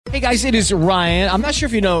Hey guys, it is Ryan. I'm not sure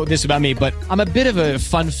if you know this about me, but I'm a bit of a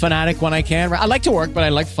fun fanatic when I can. I like to work, but I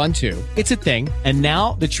like fun too. It's a thing. And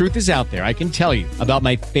now the truth is out there. I can tell you about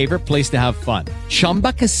my favorite place to have fun.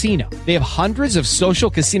 Chumba Casino. They have hundreds of social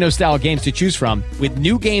casino style games to choose from with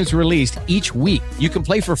new games released each week. You can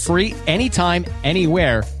play for free anytime,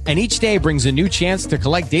 anywhere. And each day brings a new chance to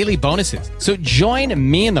collect daily bonuses. So join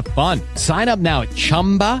me in the fun. Sign up now at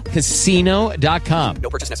ChumbaCasino.com. No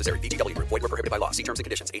purchase necessary. VGW. Void where prohibited by law. See terms and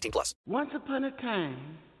conditions. 18+. Once upon a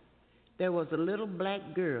time, there was a little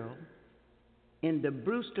black girl in the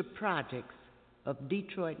Brewster Projects of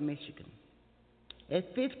Detroit, Michigan.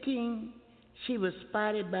 At 15, she was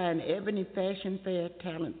spotted by an Ebony Fashion Fair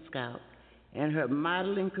talent scout, and her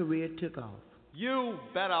modeling career took off. You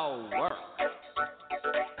better work.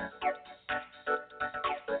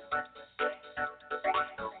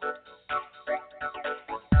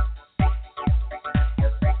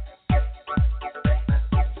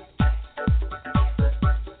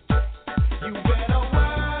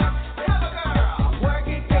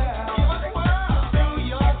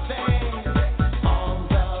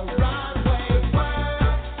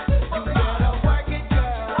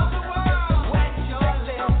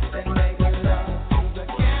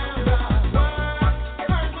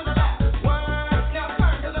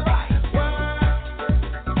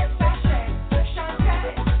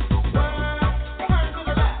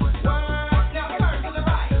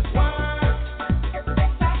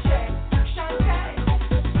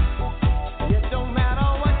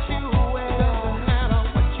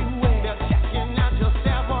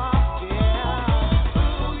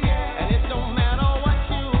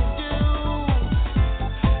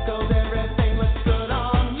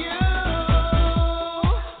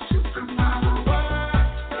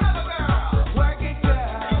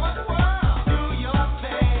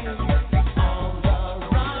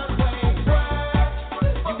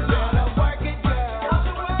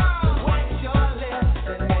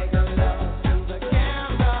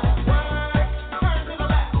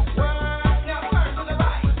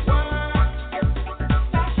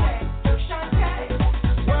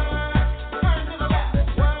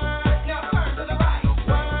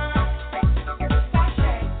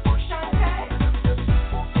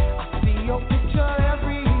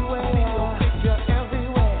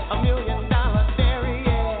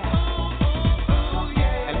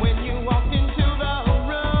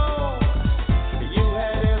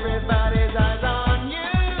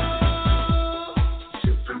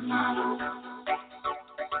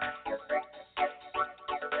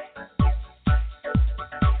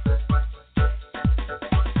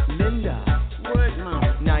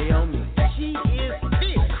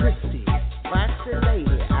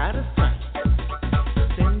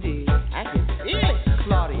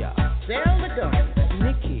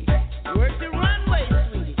 Niki, work the runway,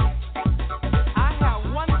 sweetie. I have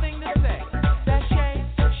one thing to say. Sashay,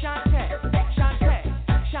 Chante, Chante,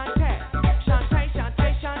 Chante, Chante,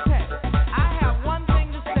 Chante, Chante. I have one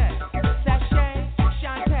thing to say. Sashay,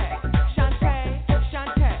 Chante, Chante,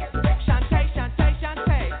 Chante, Chante, Chante,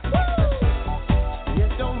 Chante. Woo!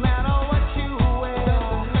 It don't matter what you wear.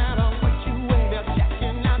 Doesn't matter what you wear. They're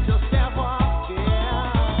checking out your step off,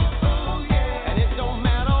 yeah. Oh yeah. And it don't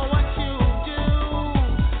matter what you do,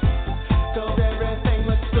 'cause everything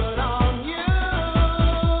looks good on you.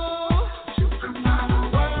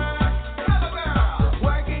 Supermodel. Work, cover girl.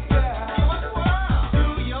 Work it, girl. Do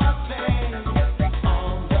your thing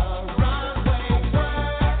on the runway.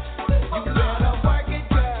 Work. You better work it,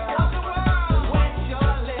 girl. Wet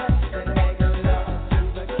your lips and make love to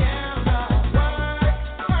the camera. Work.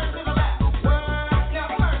 Turn to the left. Work. Now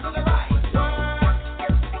turn to the right. Work.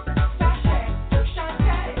 Sashay,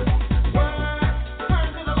 Chante. Work. Turn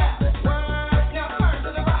to the left. Work. Now turn to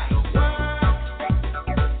the right. Work.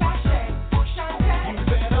 Sashay, Chante. You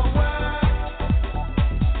better work.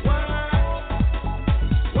 Work.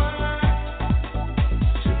 Work.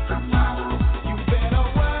 Supermodel. You better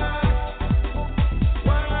work.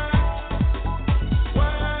 Work.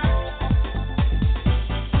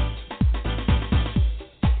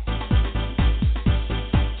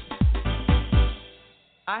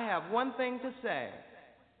 I have one thing to say.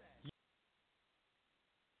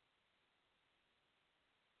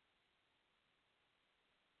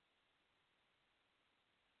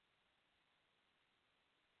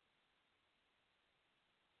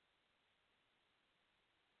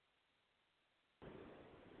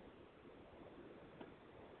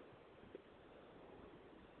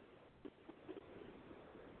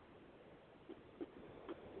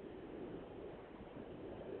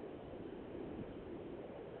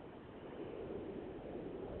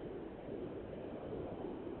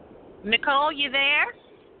 Nicole, you there?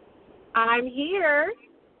 I'm here.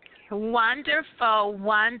 Wonderful,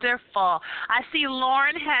 wonderful. I see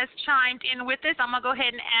Lauren has chimed in with us. I'm going to go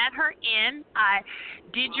ahead and add her in. I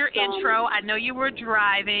did your intro. I know you were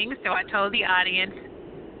driving, so I told the audience,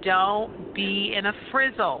 don't be in a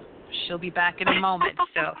frizzle. She'll be back in a moment.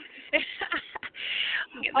 So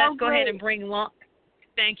let's go ahead and bring Lauren.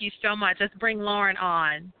 Thank you so much. Let's bring Lauren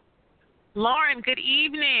on. Lauren, good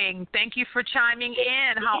evening. Thank you for chiming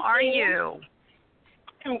in. How are you?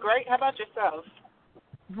 I'm great. How about yourself?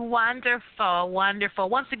 Wonderful, wonderful.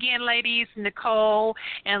 Once again, ladies, Nicole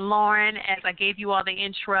and Lauren, as I gave you all the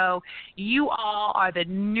intro, you all are the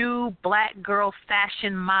new black girl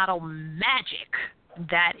fashion model magic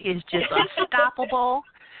that is just unstoppable.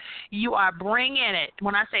 You are bringing it.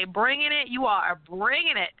 When I say bringing it, you are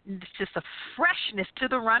bringing it. It's just a freshness to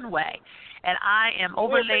the runway. And I am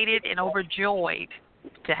overlated and overjoyed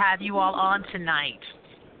to have you all on tonight.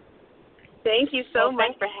 Thank you so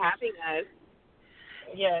much for having us.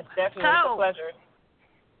 Yes, definitely. It's a pleasure.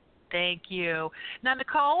 Thank you. Now,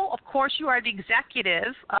 Nicole, of course, you are the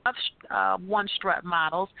executive of One Strut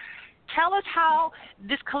Models. Tell us how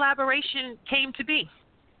this collaboration came to be.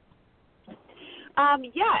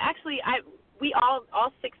 Yeah, actually, we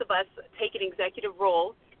all six of us take an executive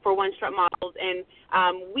role for One Strut Models,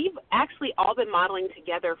 and we've actually all been modeling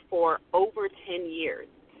together for over 10 years.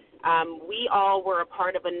 We all were a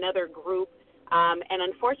part of another group, and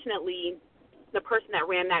unfortunately, the person that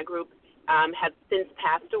ran that group has since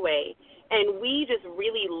passed away. And we just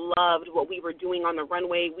really loved what we were doing on the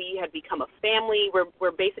runway. We had become a family.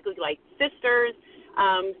 We're basically like sisters,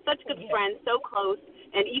 such good friends, so close.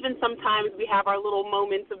 And even sometimes we have our little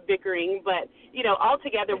moments of bickering. But, you know, all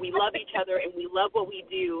together we love each other and we love what we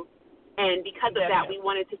do. And because of that, we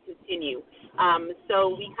wanted to continue.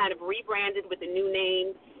 So we kind of rebranded with a new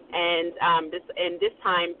name. And this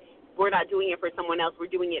time, we're not doing it for someone else. We're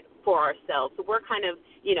doing it for ourselves. So we're kind of,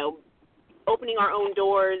 you know, opening our own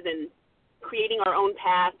doors and creating our own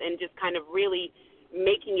path and just kind of really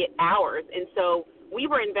making it ours. And so we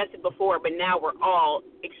were invested before, but now we're all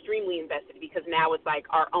extremely invested because now it's like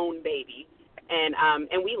our own baby.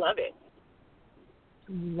 And we love it.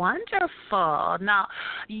 Wonderful. Now,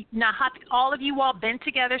 have all of you all been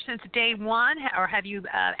together since day one, or have you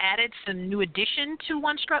added some new addition to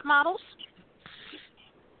One Strut Models?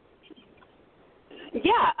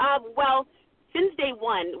 Yeah, well, since day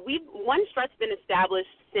one, One Strut's been established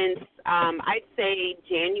since, I'd say,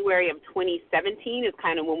 January of 2017 is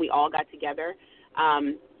kind of when we all got together.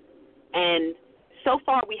 And so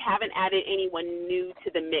far, we haven't added anyone new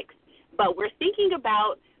to the mix. But we're thinking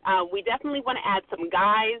about, we definitely want to add some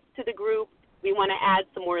guys to the group. We want to add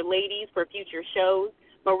some more ladies for future shows.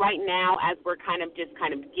 But right now, as we're kind of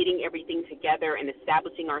getting everything together and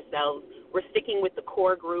establishing ourselves, we're sticking with the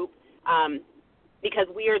core group. Because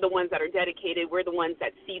we are the ones that are dedicated, we're the ones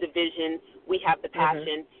that see the vision, we have the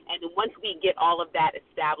passion, and once we get all of that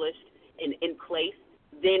established in place,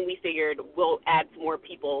 then we figured we'll add some more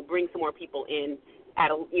people, bring some more people in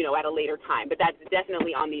at a later time. But that's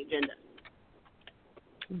definitely on the agenda.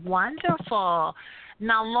 Wonderful.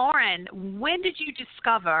 Now, Lauren, when did you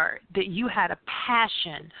discover that you had a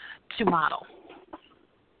passion to model?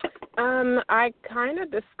 I kind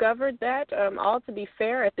of discovered that, all to be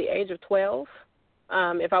fair, at the age of 12.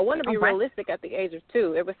 If I want to be realistic, at the age of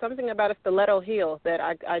 2, it was something about a stiletto heel that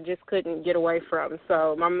I just couldn't get away from.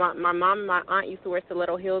 So my mom and my aunt used to wear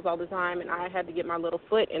stiletto heels all the time, and I had to get my little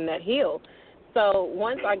foot in that heel. So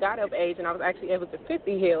once I got of age and I was actually able to fit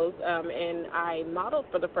the heels, and I modeled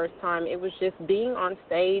for the first time, it was just being on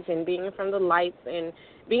stage and being in front of the lights and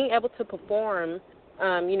being able to perform,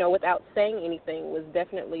 without saying anything was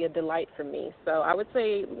definitely a delight for me. So I would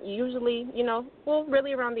say usually,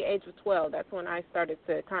 really around the age of 12, that's when I started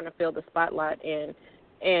to kind of feel the spotlight and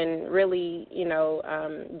really,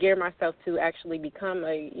 gear myself to actually become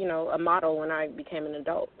a model when I became an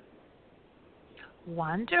adult.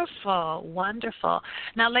 Wonderful, wonderful.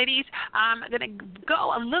 Now, ladies, I'm going to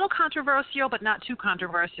go a little controversial, but not too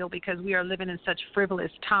controversial because we are living in such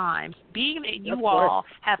frivolous times. Being that you all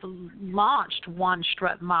have launched One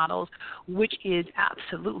Strut Models, which is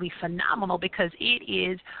absolutely phenomenal because it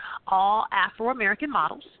is all Afro-American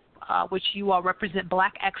models, which you all represent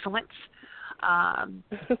Black excellence,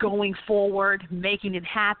 going forward, making it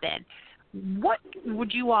happen. What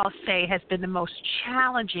would you all say has been the most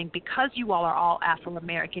challenging, because you all are all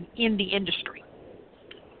Afro-American, in the industry?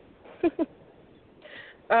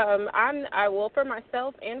 For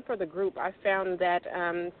myself and for the group, I found that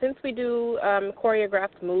since we do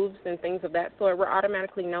choreographed moves and things of that sort, we're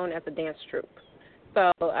automatically known as a dance troupe.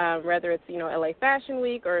 So whether it's, LA Fashion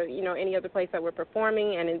Week or, any other place that we're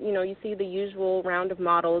performing, and, you see the usual round of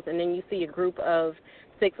models, and then you see a group of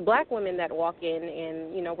 6 black women that walk in,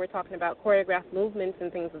 and, we're talking about choreographed movements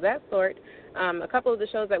and things of that sort. A couple of the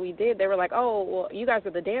shows that we did, they were like, oh, well, you guys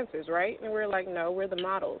are the dancers, right? And we're like, no, we're the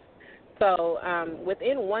models. So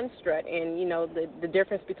within one strut, and, the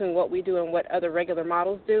difference between what we do and what other regular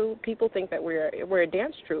models do, people think that we're a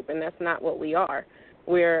dance troupe, and that's not what we are.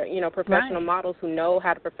 We're, professional models who know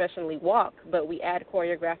how to professionally walk, but we add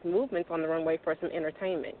choreographed movements on the runway for some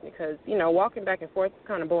entertainment because, walking back and forth is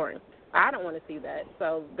kind of boring. I don't want to see that.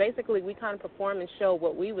 So basically we kind of perform and show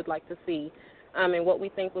what we would like to see and what we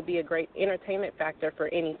think would be a great entertainment factor for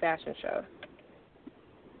any fashion show.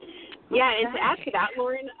 Yeah, and to add to that,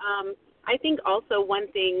 Lauren, I think also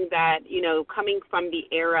one thing that, coming from the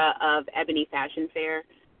era of Ebony Fashion Fair,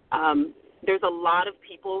 there's a lot of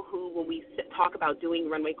people who, when we talk about doing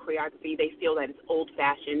runway choreography, they feel that it's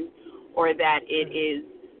old-fashioned or that it is,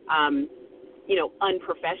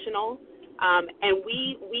 unprofessional. And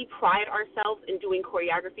we pride ourselves in doing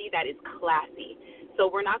choreography that is classy. So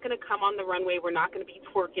we're not going to come on the runway. We're not going to be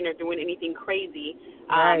twerking or doing anything crazy.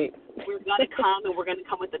 Right. We're going to come, and we're going to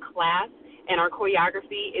come with a class, and our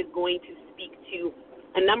choreography is going to speak to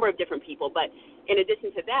a number of different people. But in addition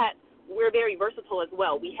to that, we're very versatile as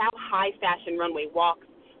well. We have high fashion runway walks.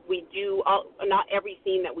 We do not every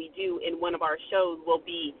scene that we do in one of our shows will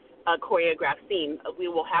be a choreographed scene. We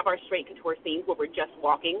will have our straight couture scenes where we're just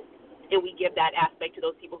walking, and we give that aspect to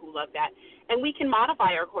those people who love that. And we can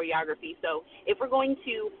modify our choreography. So if we're going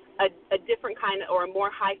to a different kind of, or a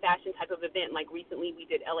more high fashion type of event, like recently we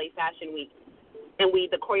did LA Fashion Week, and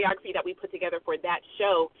the choreography that we put together for that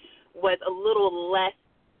show was a little less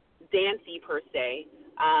dancey per se.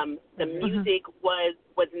 The music was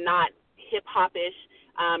not hip hopish,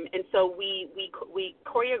 and so we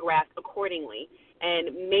choreographed accordingly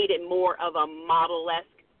and made it more of a model-esque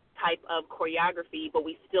type of choreography, but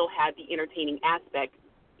we still had the entertaining aspect.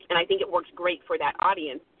 And I think it works great for that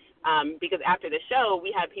audience because after the show,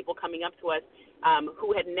 we had people coming up to us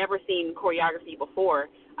who had never seen choreography before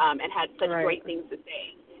and had such great things to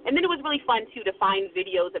say. And then it was really fun, too, to find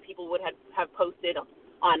videos that people would have posted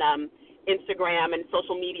on Instagram and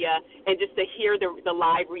social media, and just to hear the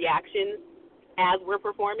live reactions as we're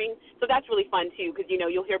performing. So that's really fun, too, because,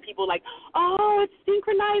 you'll hear people like, oh, it's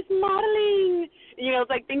synchronized modeling. It's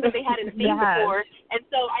like things that they hadn't seen before. And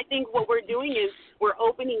so I think what we're doing is we're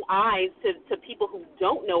opening eyes to people who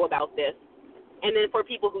don't know about this. And then for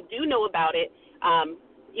people who do know about it,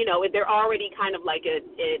 they're already kind of like a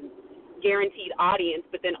guaranteed audience,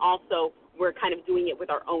 but then also we're kind of doing it with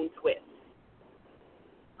our own twist.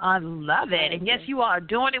 I love it. And yes, you are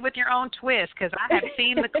doing it with your own twist because I have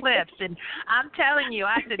seen the clips. And I'm telling you,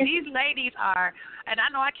 I said, these ladies are, and I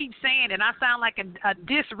know I keep saying it, and I sound like a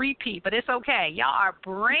diss repeat, but it's okay. Y'all are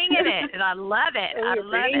bringing it, and I love it. I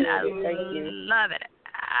love it. I love it.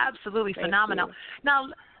 Absolutely phenomenal. Now,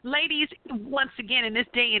 ladies, once again, in this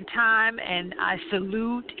day and time, and I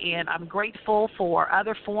salute and I'm grateful for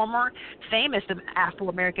other former famous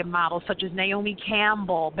Afro-American models such as Naomi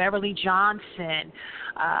Campbell, Beverly Johnson,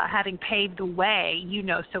 having paved the way,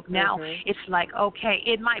 so now it's like, okay,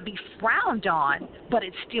 it might be frowned on, but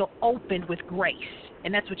it's still opened with grace.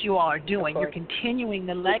 And that's what you all are doing. You're continuing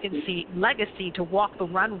the legacy to walk the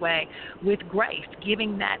runway with grace,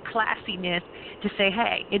 giving that classiness to say,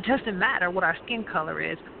 hey, it doesn't matter what our skin color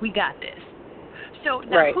is. We got this. So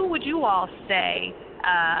now who would you all say,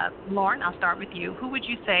 Lauren, I'll start with you. Who would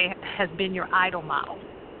you say has been your idol model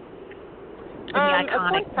in the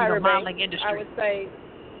iconic modeling industry? I would say,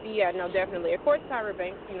 definitely. Of course, Tyra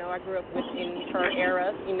Banks, I grew up in her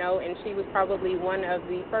era, and she was probably one of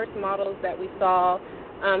the first models that we saw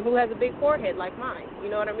who has a big forehead like mine, you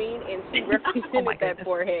know what I mean? And she represented that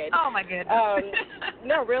forehead. Oh, my goodness.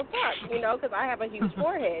 No, real talk, because I have a huge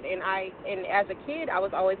forehead, and as a kid, I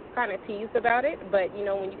was always kind of teased about it, but,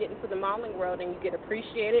 when you get into the modeling world and you get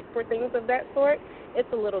appreciated for things of that sort, it's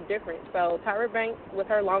a little different. So Tyra Banks, with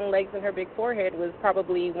her long legs and her big forehead, was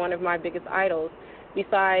probably one of my biggest idols.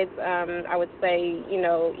 Besides, I would say,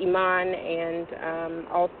 Iman and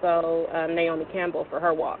also Naomi Campbell for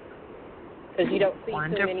her walk. Because you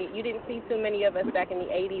didn't see too many of us back in the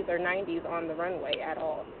 80s or 90s on the runway at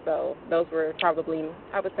all. So those were probably,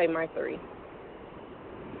 I would say, my 3.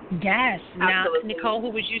 Yes. Now, Nicole,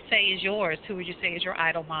 who would you say is yours? Who would you say is your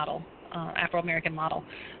idol model, Afro-American model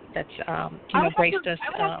that's, graced us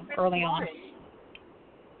early on?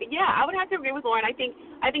 Yeah, I would have to agree with Lauren. I think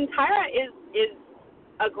Tyra is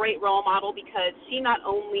a great role model because she not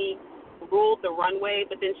only ruled the runway,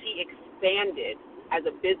 but then she expanded as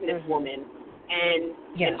a businesswoman and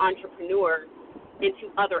an entrepreneur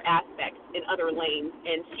into other aspects in other lanes,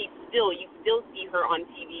 and you still see her on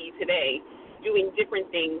TV today doing different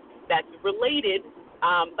things that's related,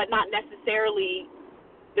 but not necessarily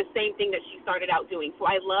the same thing that she started out doing. So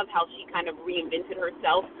I love how she kind of reinvented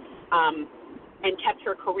herself and kept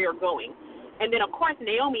her career going. And then, of course,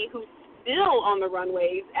 Naomi, who's still on the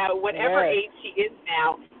runways at whatever age she is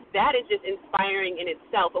now, that is just inspiring in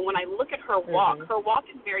itself. And when I look at her walk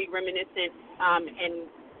is very reminiscent and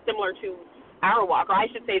similar to our walk, or I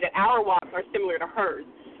should say that our walks are similar to hers.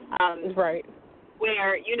 Right.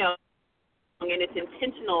 Where, you know, and it's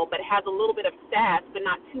intentional, but it has a little bit of sass, but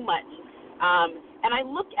not too much. And I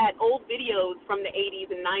look at old videos from the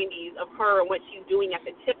 80s and 90s of her and what she's doing at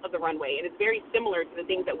the tip of the runway, and it's very similar to the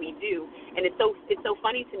things that we do. And it's so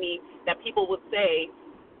funny to me that people would say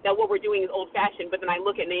that what we're doing is old-fashioned, but then I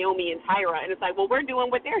look at Naomi and Tyra, and it's like, well, we're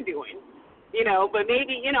doing what they're doing. You know, but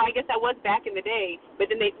maybe, you know, I guess that was back in the day,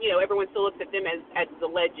 but then they, you know, everyone still looks at them as the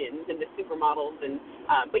legends and the supermodels. And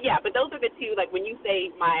but those are the two, like when you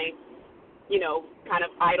say my, you know, kind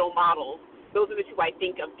of idol models, those are the two I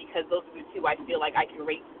think of because those are the two I feel like I can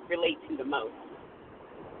relate to the most.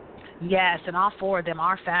 Yes, and all four of them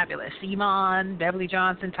are fabulous. Iman, Beverly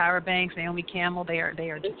Johnson, Tyra Banks, Naomi Campbell, they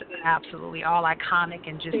are just absolutely all iconic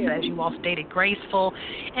and just, as you all stated, graceful.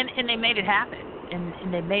 And they made it happen.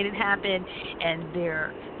 And they made it happen, and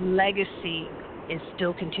their legacy is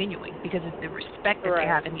still continuing because of the respect that they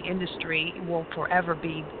have in the industry will forever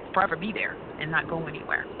be there and not go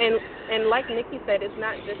anywhere. And like Niki said, it's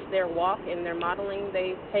not just their walk and their modeling.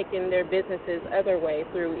 They've taken their businesses other way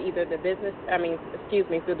through either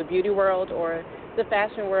through the beauty world or the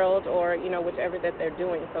fashion world or, you know, whichever that they're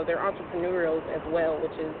doing. So they're entrepreneurials as well,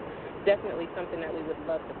 which is definitely something that we would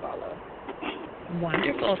love to follow.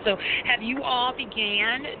 Wonderful. So have you all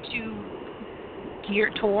began to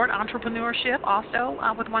gear toward entrepreneurship also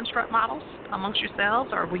with One Strut Models amongst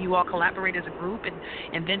yourselves, or will you all collaborate as a group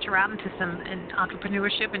and venture out into some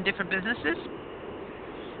entrepreneurship in different businesses?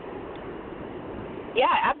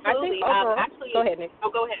 Yeah, absolutely. Actually, go ahead, Nick.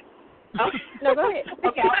 Oh, go ahead. Oh. No, go ahead.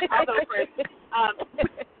 Okay, I'll go first.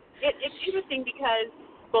 It's interesting because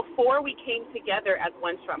before we came together as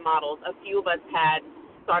One Strut Models, a few of us had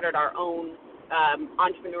started our own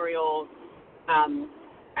entrepreneurial,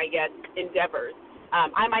 I guess, endeavors.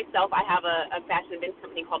 I myself, I have a fashion events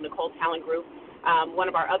company called Nicole Talent Group. One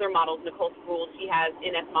of our other models, Nicole Sproul, she has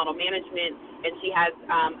NS Model Management, and she has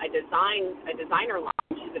a designer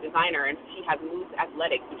line. She's a designer, and she has Moves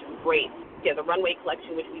Athletics, which is great. She has a runway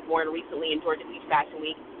collection, which we've worn recently in Georgia Beach Fashion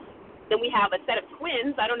Week. Then we have a set of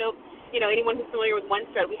twins. I don't know, anyone who's familiar with One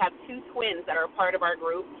Strut, we have two twins that are a part of our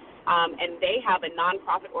group. And they have a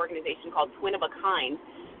nonprofit organization called Twin of a Kind,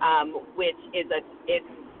 which it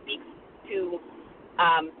speaks to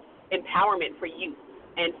empowerment for youth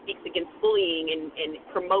and speaks against bullying and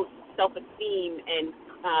promotes self-esteem and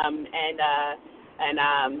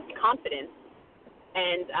confidence.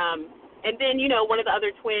 And then one of the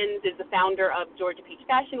other twins is the founder of Georgia Beach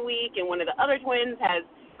Fashion Week, and one of the other twins has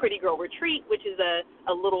Pretty Girl Retreat, which is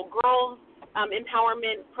a little girl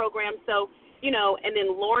empowerment program. So. And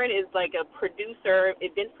then Lauren is like a producer,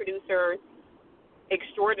 event producer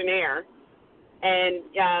extraordinaire. And,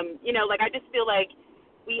 I just feel like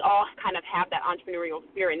we all kind of have that entrepreneurial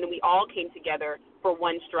spirit, and then we all came together for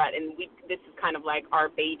One Strut, and this is kind of like our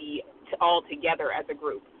baby all together as a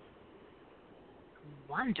group.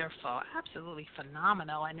 Wonderful, absolutely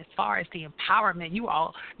phenomenal. And as far as the empowerment, you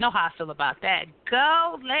all know how I feel about that.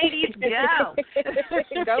 Go, ladies, go.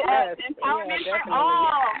 Go yes, empowerment for all.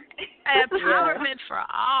 Empowerment for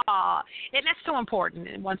all. And that's so important,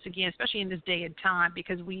 and once again, especially in this day and time,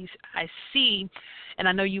 because I see, and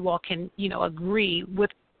I know you all can, agree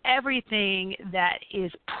with everything that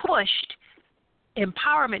is pushed.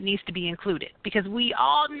 Empowerment needs to be included because we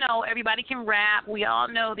all know everybody can rap. We all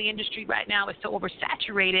know the industry right now is so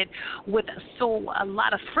oversaturated with a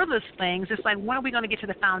lot of frivolous things. It's like, when are we going to get to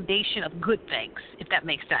the foundation of good things, if that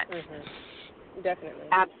makes sense? Mm-hmm. Definitely.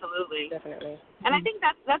 Absolutely. Definitely. And I think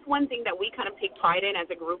that's one thing that we kind of take pride in as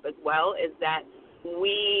a group as well, is that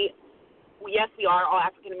we are all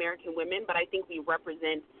African American women, but I think we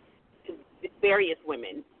represent various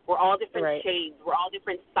women. We're all different shades. We're all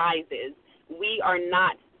different sizes. We are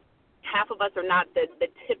not, half of us are not the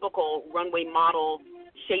typical runway model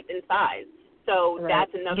shape and size. So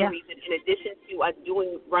that's another reason, in addition to us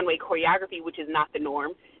doing runway choreography, which is not the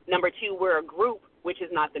norm. Number two, we're a group, which is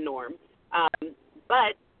not the norm.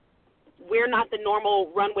 But we're not the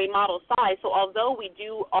normal runway model size. So although we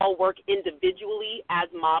do all work individually as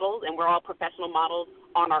models, and we're all professional models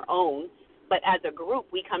on our own, but as a group,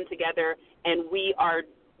 we come together and we are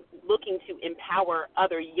looking to empower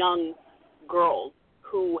other young girls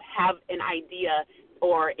who have an idea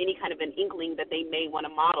or any kind of an inkling that they may want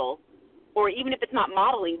to model, or even if it's not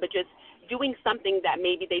modeling, but just doing something that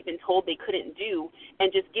maybe they've been told they couldn't do,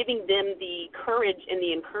 and just giving them the courage and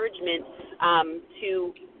the encouragement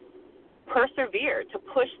to persevere, to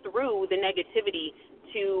push through the negativity,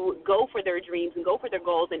 to go for their dreams and go for their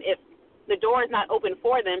goals. And if the door is not open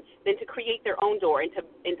for them, then to create their own door and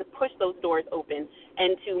to push those doors open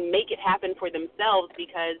and to make it happen for themselves,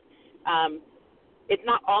 because it's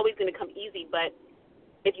not always going to come easy, but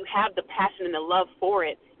if you have the passion and the love for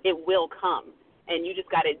it, it will come. And you just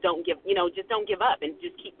got to don't give up and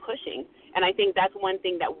just keep pushing. And I think that's one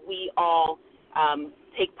thing that we all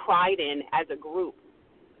take pride in as a group,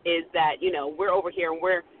 is that, we're over here and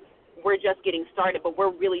we're just getting started, but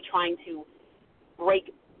we're really trying to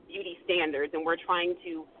break beauty standards, and we're trying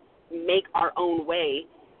to make our own way,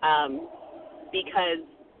 because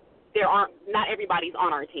not everybody's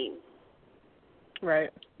on our team. Right.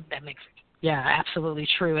 That makes sense. Yeah, absolutely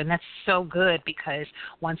true. And that's so good, because,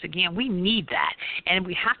 once again, we need that. And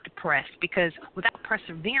we have to press, because without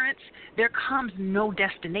perseverance, there comes no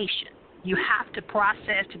destination. You have to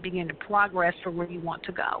process to begin to progress for where you want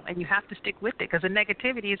to go. And you have to stick with it, because the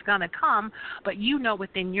negativity is going to come, but you know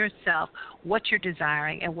within yourself what you're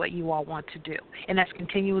desiring and what you all want to do. And that's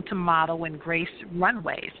continuing to model and grace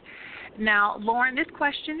runways. Now, Lauren, this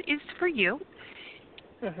question is for you.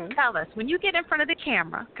 Mm-hmm. Tell us, when you get in front of the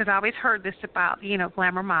camera, because I always heard this about,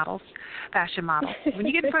 glamour models, fashion models. When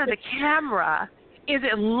you get in front of the camera, is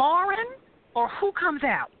it Lauren or who comes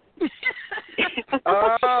out?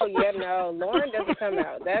 Oh, yeah, no, Lauren doesn't come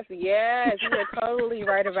out. Yes, you're totally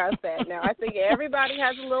right about that. Now, I think everybody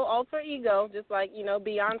has a little alter ego, just like,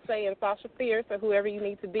 Beyonce and Sasha Fierce or whoever you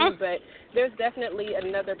need to be, but there's definitely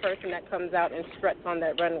another person that comes out and struts on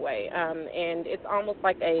that runway, and it's almost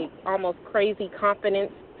like a almost crazy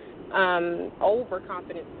confidence,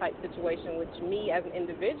 overconfidence type situation, which me as an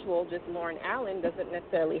individual, just Lauren Allen, doesn't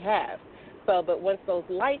necessarily have. So, but once those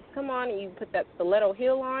lights come on and you put that stiletto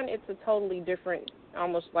heel on, it's a totally different,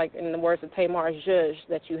 almost like in the words of Tamar, zhuzh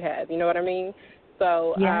that you have. You know what I mean?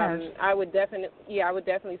 So, yes. I would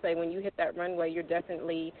definitely say when you hit that runway, you're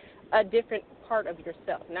definitely a different part of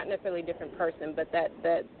yourself. Not necessarily a different person, but that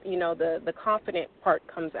the confident part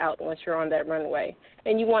comes out once you're on that runway.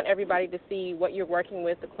 And you want everybody to see what you're working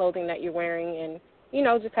with, the clothing that you're wearing, and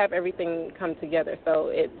just have everything come together.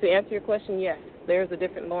 So to answer your question, yes, there's a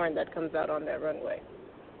different Lauren that comes out on that runway.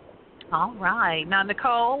 All right. Now,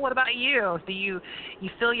 Nicole, what about you? Do you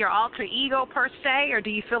feel your alter ego per se, or do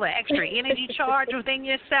you feel an extra energy charge within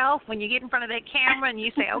yourself when you get in front of that camera and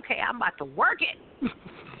you say, okay, I'm about to work it?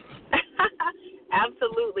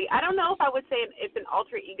 Absolutely. I don't know if I would say it's an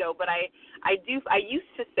alter ego, but I used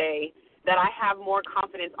to say that I have more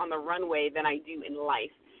confidence on the runway than I do in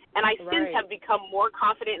life. And I since have become more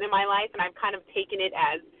confident in my life, and I've kind of taken it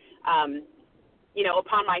as,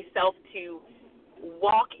 upon myself to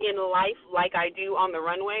walk in life like I do on the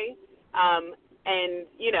runway. And,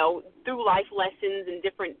 through life lessons and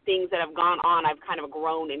different things that have gone on, I've kind of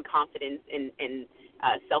grown in confidence and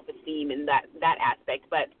self-esteem in that aspect.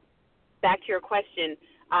 But back to your question,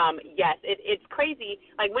 yes, it's crazy.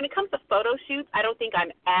 Like, when it comes to photo shoots, I don't think I'm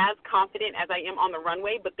as confident as I am on the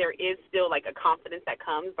runway, but there is still, like, a confidence that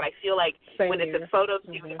comes. But I feel like when it's a photo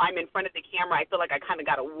shoot, if I'm in front of the camera, I feel like I kind of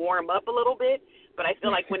got to warm up a little bit. But I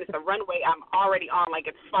feel like when it's a runway, I'm already on, like,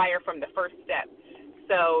 it's fire from the first step.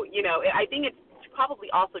 So, I think it's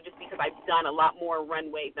probably also just because I've done a lot more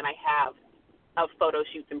runway than I have of photo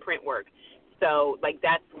shoots and print work. So, like,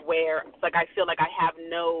 that's where, like, I feel like I have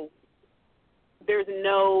there's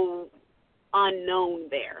no unknown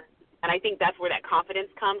there. And I think that's where that confidence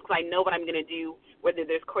comes, because I know what I'm going to do, whether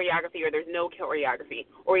there's choreography or there's no choreography.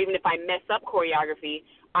 Or even if I mess up choreography,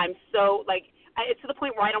 I'm so, like, it's to the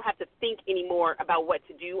point where I don't have to think anymore about what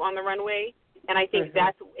to do on the runway. And I think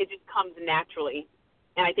it just comes naturally.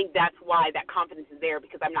 And I think that's why that confidence is there,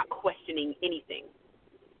 because I'm not questioning anything.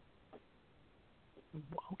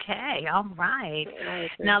 Okay, all right.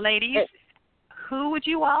 Now, ladies, who would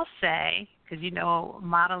you all say, because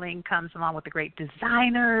modeling comes along with the great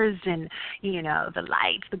designers and, the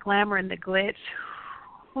lights, the glamour, and the glitz.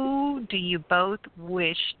 Who do you both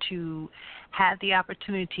wish to have the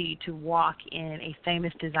opportunity to walk in a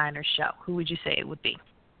famous designer show? Who would you say it would be?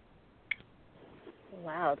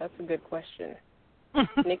 Wow, that's a good question.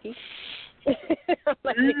 Niki? A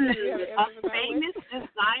famous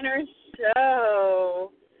designer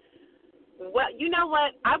show. Well, you know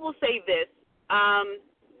what? I will say this.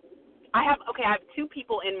 I have two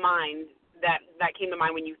people in mind that came to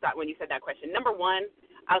mind when you said that question. Number one,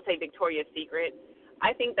 I'll say Victoria's Secret.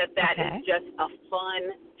 I think that is just a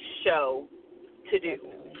fun show to do.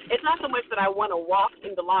 It's not so much that I want to walk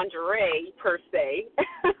in the lingerie per se,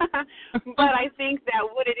 but I think that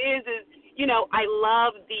what it is, you know, I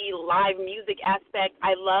love the live music aspect.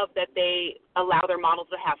 I love that they allow their models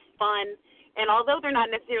to have fun. And although they're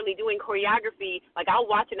not necessarily doing choreography, like I'll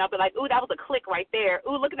watch it and I'll be like, ooh, that was a click right there.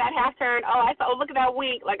 Ooh, look at that half turn. Oh, look at that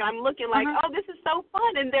wink. Like I'm looking like, oh, this is so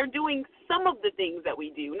fun. And they're doing some of the things that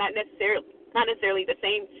we do, not necessarily the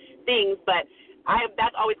same things, but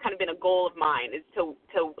that's always kind of been a goal of mine is to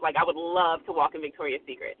like I would love to walk in Victoria's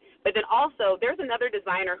Secret. But then also there's another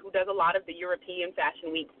designer who does a lot of the European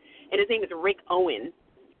fashion weeks, and his name is Rick Owen.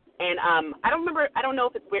 And I don't know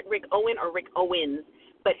if it's Rick Owen or Rick Owens,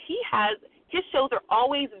 but his shows are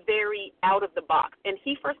always very out of the box. And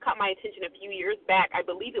he first caught my attention a few years back. I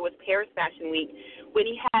believe it was Paris Fashion Week, when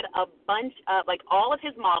he had a bunch of, like, all of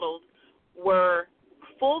his models were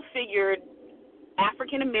full-figured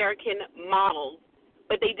African-American models,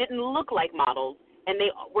 but they didn't look like models, and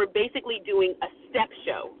they were basically doing a step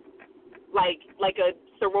show, like a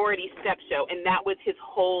sorority step show, and that was his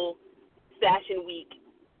whole Fashion Week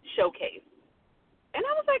showcase. And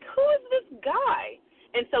I was like, who is this guy?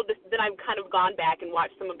 And so then I've kind of gone back and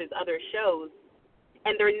watched some of his other shows,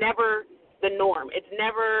 and they're never the norm. It's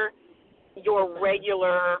never your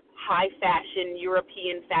regular high-fashion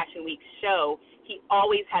European Fashion Week show. He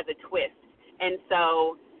always has a twist. And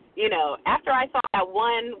so, you know, after I saw that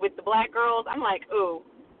one with the black girls, I'm like, ooh,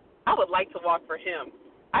 I would like to walk for him.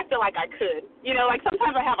 I feel like I could. You know, like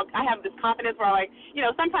sometimes I have this confidence where I like, you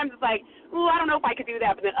know, sometimes it's like, ooh, I don't know if I could do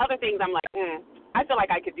that. But then other things I'm like, I feel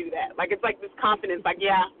like I could do that. Like it's like this confidence, like,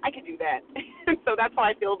 yeah, I could do that. So that's how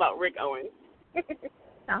I feel about Rick Owens.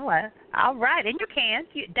 All right, and you can.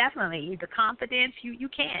 Definitely, the confidence, you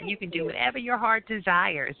can. You can do whatever your heart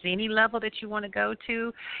desires. Any level that you want to go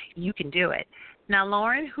to, you can do it. Now,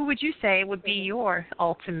 Lauren, who would you say would be your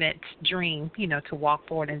ultimate dream, you know, to walk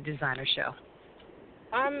forward in a designer show?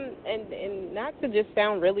 And not to just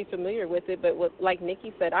sound really familiar with it, but like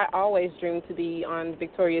Niki said, I always dreamed to be on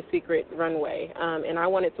Victoria's Secret runway, and I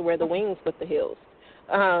wanted to wear the wings with the heels.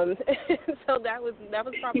 So that was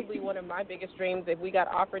probably one of my biggest dreams. If we got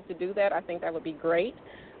offered to do that, I think that would be great.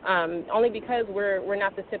 Only because we're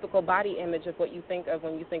not the typical body image of what you think of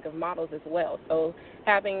when you think of models as well. So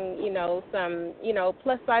having, you know, some, you know,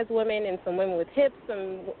 plus size women and some women with hips,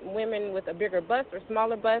 some women with a bigger bust or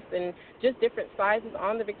smaller bust, and just different sizes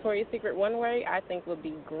on the Victoria's Secret runway, I think would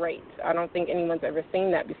be great. I don't think anyone's ever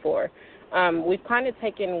seen that before. We've kind of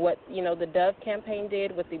taken what, you know, the Dove campaign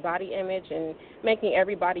did with the body image and making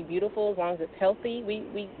everybody beautiful as long as it's healthy.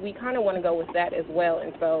 We kind of want to go with that as well.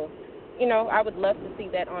 And so, you know, I would love to see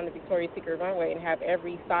that on the Victoria's Secret runway and have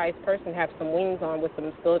every size person have some wings on with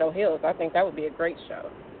some stiletto heels. I think that would be a great show.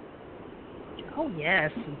 Oh,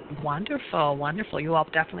 yes. Wonderful, wonderful. You all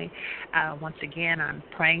definitely, once again, I'm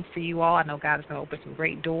praying for you all. I know God is going to open some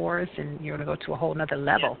great doors, and you're going to go to a whole other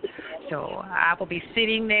level. So I will be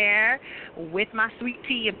sitting there with my sweet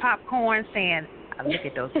tea and popcorn saying, look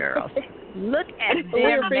at those girls. Look at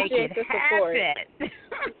them make it happen.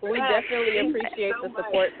 We definitely appreciate the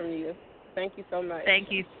support from you. Thank you so much. Thank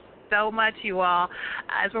you so much, you all.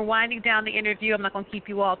 As we're winding down the interview, I'm not going to keep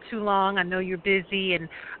you all too long. I know you're busy, and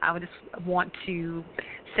I would just want to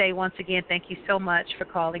say once again thank you so much for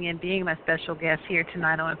calling in, being my special guest here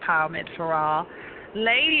tonight on Empowerment for All.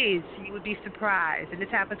 Ladies, you would be surprised, and this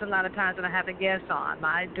happens a lot of times when I have a guest on.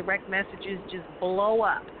 My direct messages just blow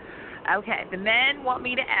up. Okay, the men want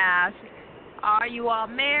me to ask, are you all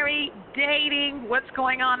married, dating? What's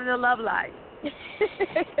going on in the love life?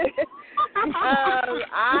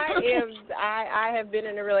 I have been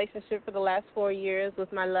in a relationship for the last 4 years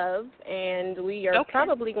with my love, and we are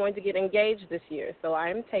probably going to get engaged this year, so I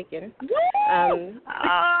am taken.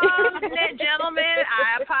 Gentlemen,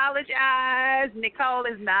 I apologize. Nicole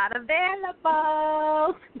is not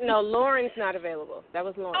available. No, Lauren's not available. That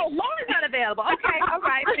was Lauren. Oh, Lauren's not available. Okay, all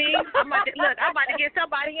right. See, I'm about to get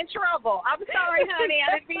somebody in trouble. I'm sorry, honey.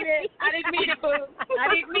 I didn't mean it. Boo. I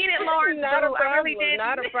didn't mean it, Lauren. Not boo. a problem. I really didn't.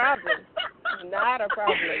 Not a problem. Not a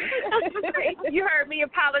problem. You heard me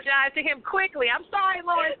apologize to him quickly. I'm sorry,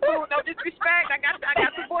 Lawrence. Boo. No disrespect. I got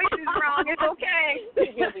the voices wrong. It's okay.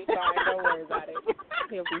 He'll be fine. Don't worry about it.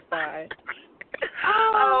 He'll be fine.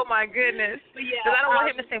 Oh my goodness. Yeah. Because I don't want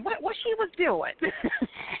him to say what she was doing.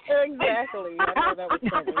 Exactly. I know that was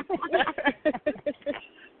funny.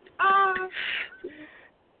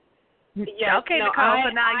 Yes, okay, Nicole. So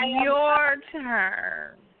now your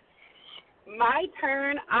turn. My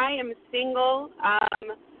turn. I am single,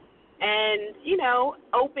 and you know,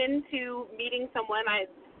 open to meeting someone.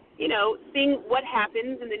 Seeing what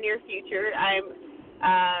happens in the near future. I'm,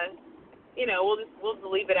 we'll just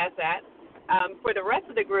leave it at that. For the rest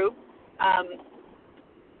of the group,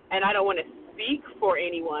 and I don't want to speak for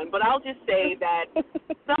anyone, but I'll just say that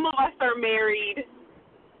some of us are married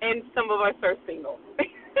and some of us are single.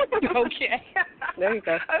 Okay. There you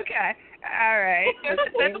go. Okay. All right.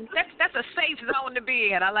 That's a safe zone to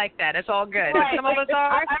be in. I like that. It's all good. Right. Some of us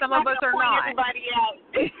are, some of us are not. Everybody out.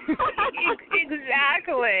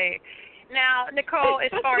 Exactly. Now, Nicole,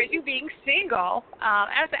 as far as you being single,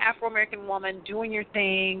 as an Afro-American woman, doing your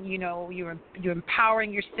thing, you're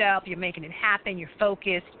empowering yourself, you're making it happen, you're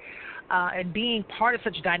focused, and being part of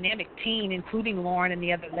such a dynamic team, including Lauren and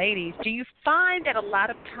the other ladies, do you find that a lot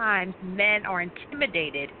of times men are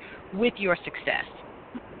intimidated with your success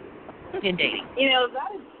in dating?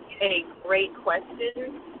 That is a great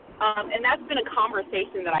question. And that's been a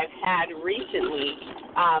conversation that I've had recently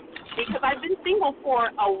because I've been single for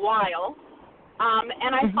a while.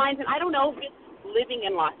 And I find that I don't know if it's living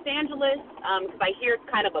in Los Angeles because I hear it's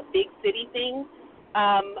kind of a big city thing.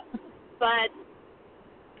 But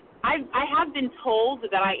I have been told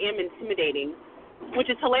that I am intimidating,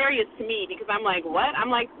 which is hilarious to me because I'm like, what?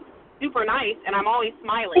 I'm like super nice, and I'm always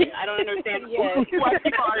smiling. I don't understand why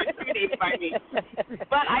people are intimidated by me.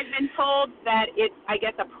 But I've been told that it's, I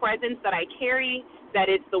guess, a presence that I carry, that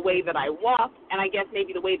it's the way that I walk, and I guess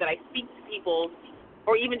maybe the way that I speak to people,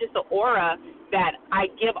 or even just the aura that I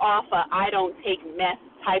give off a I don't take mess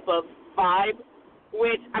type of vibe,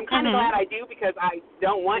 which I'm kind of glad I do because I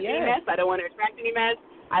don't want any mess. I don't want to attract any mess.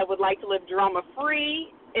 I would like to live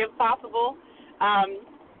drama-free if possible.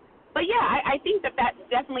 But, yeah, I think that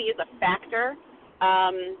definitely is a factor.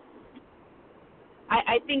 I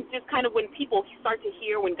think just kind of when people start to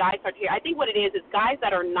hear, when guys start to hear, I think what it is guys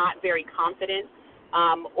that are not very confident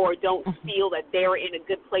or don't feel that they're in a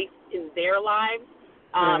good place in their lives.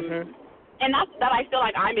 And not that I feel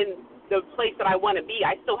like I'm in the place that I want to be.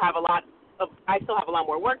 I still have a lot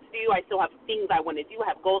more work to do. I still have things I want to do. I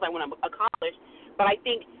have goals I want to accomplish. But I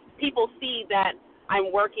think people see that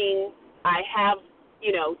I'm working. I have,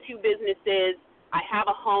 2 businesses. I have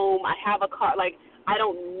a home. I have a car. Like, I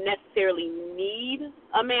don't necessarily need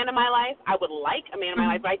a man in my life. I would like a man in my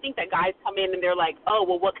life, but I think that guys come in and they're like, oh,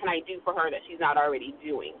 well, what can I do for her that she's not already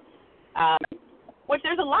doing? Which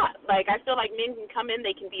there's a lot. Like, I feel like men can come in.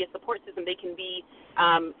 They can be a support system. They can be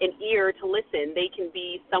an ear to listen. They can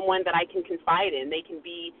be someone that I can confide in. They can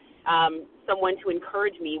be someone to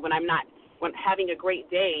encourage me when I'm having a great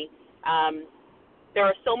day. There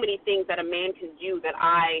are so many things that a man can do that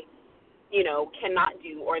I, cannot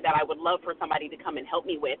do, or that I would love for somebody to come and help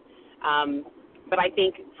me with. But I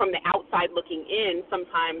think from the outside looking in,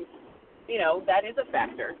 sometimes, that is a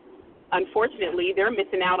factor. Unfortunately, they're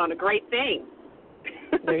missing out on a great thing.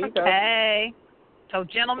 There you go. Hey. So,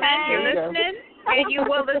 gentlemen, you're listening, and you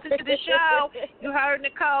will listen to the show. You heard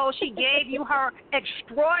Nicole. She gave you her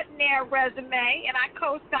extraordinary resume, and I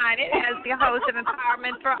co-sign it as the host of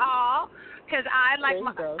Empowerment for All. Because I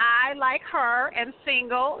like her and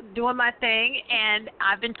single, doing my thing, and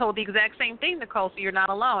I've been told the exact same thing, Nicole, so you're not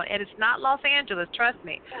alone. And it's not Los Angeles, trust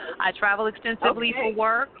me. I travel extensively for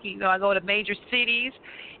work. I go to major cities.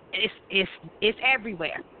 It's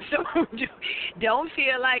everywhere. So don't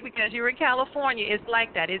feel like because you're in California, it's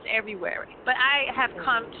like that. It's everywhere. But I have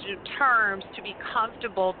come to terms to be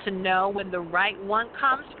comfortable to know when the right one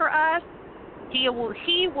comes for us, he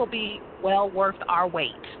will be well worth our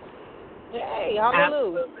wait. Yay,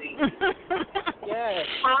 hallelujah. Yes,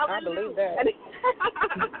 Hallelujah. I believe that.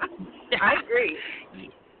 I agree.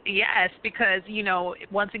 Yes, because,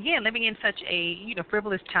 once again, living in such a,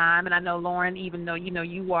 frivolous time, and I know, Lauren, even though,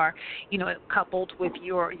 you are, coupled with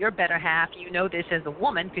your better half, you know this as a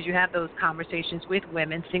woman because you have those conversations with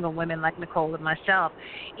women, single women like Nicole and myself.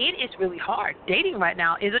 It is really hard. Dating right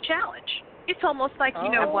now is a challenge. It's almost like, you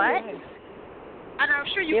know what? Yes. And I'm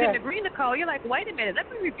sure you can agree, Nicole. You're like, wait a minute, let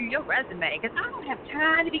me review your resume because I don't have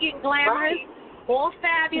time to be getting glamorous or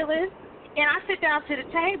fabulous. And I sit down to the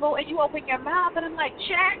table and you open your mouth and I'm like,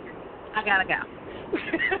 check, I gotta go.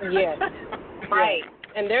 Yes. Right.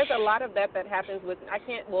 And there's a lot of that happens with, I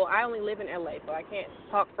only live in LA, so I can't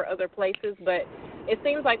talk for other places, but it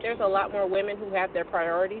seems like there's a lot more women who have their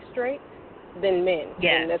priorities straight than men.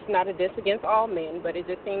 Yes. And that's not a diss against all men, but it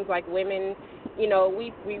just seems like women,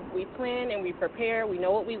 we plan and we prepare, we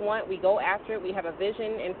know what we want, we go after it, we have a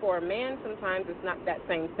vision, and for a man, sometimes it's not that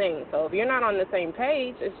same thing. So if you're not on the same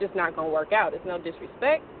page, it's just not going to work out. It's no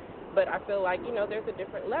disrespect, but I feel like, there's a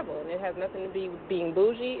different level, and it has nothing to be with being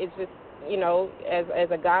bougie. It's just,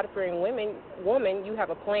 as a God-fearing woman, you have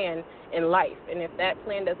a plan in life, and if that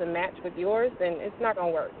plan doesn't match with yours, then it's not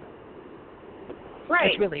going to work.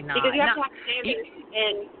 Right. It's really not. Because you have to have standards,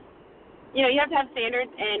 and you have to have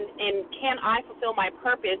standards, and can I fulfill my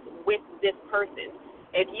purpose with this person?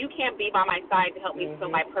 If you can't be by my side to help me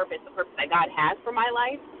fulfill my purpose, the purpose that God has for my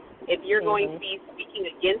life, if you're going to be speaking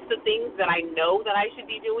against the things that I know that I should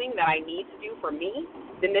be doing, that I need to do for me,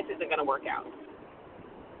 then this isn't going to work out.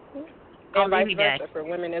 And vice versa for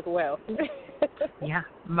women as well. Yeah,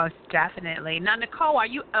 most definitely. Now, Nicole, are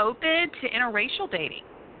you open to interracial dating?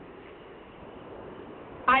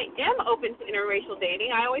 I am open to interracial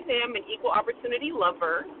dating. I always say I'm an equal opportunity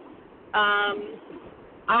lover.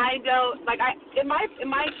 I don't in my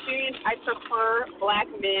experience, I prefer black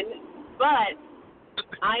men, but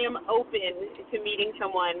I am open to meeting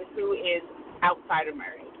someone who is outside of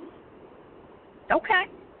marriage. Okay.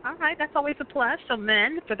 All right, that's always a plus. So,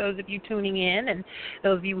 men, for those of you tuning in and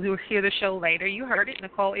those of you who hear the show later, you heard it.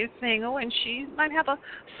 Nicole is single, and she might have a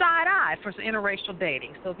side eye for some interracial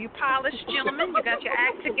dating. So, if you polished gentlemen, you got your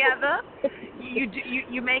act together,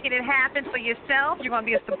 you're making it happen for yourself. You're going to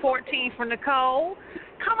be a support team for Nicole.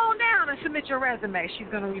 Come on down and submit your resume. She's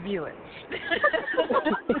going to review it.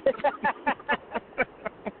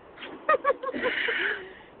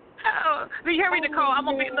 Oh, you hear me, Nicole? I'm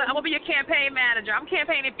gonna be your campaign manager. I'm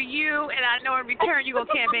campaigning for you, and I know in return you're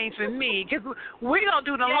gonna campaign for me, because we're gonna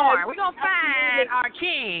do the Lord. We're gonna find our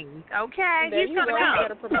King. Okay, he's gonna come.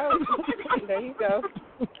 There you go.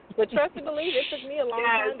 But trust and believe, it took me a long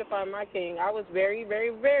time to find my king. I was very, very,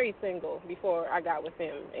 very single before I got with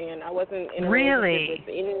him, and I wasn't in a relationship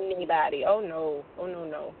with anybody. Oh no.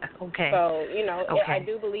 Okay. So I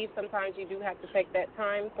do believe sometimes you do have to take that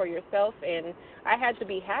time for yourself, and I had to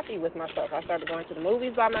be happy with myself. I started going to the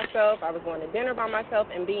movies by myself. I was going to dinner by myself,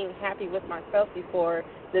 and being happy with myself before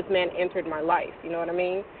this man entered my life. You know what I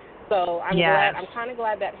mean? So I'm kind of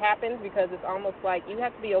glad that happened, because it's almost like you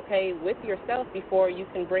have to be okay with yourself before you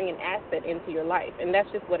can bring an asset into your life. And that's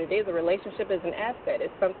just what it is. A relationship is an asset.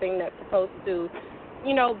 It's something that's supposed to,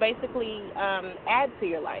 basically add to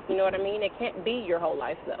your life. You know what I mean? It can't be your whole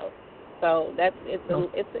life, though. So it's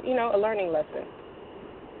a learning lesson.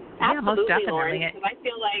 Yeah, most definitely. Lauren, I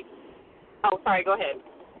feel like – oh, sorry, go ahead.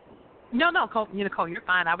 No, Nicole, you're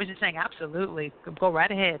fine. I was just saying absolutely. Go right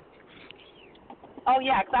ahead. Oh,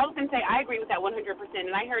 yeah, because I was going to say I agree with that 100%,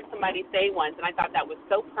 and I heard somebody say once, and I thought that was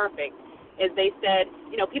so perfect, is they said,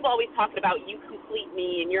 people always talking about you complete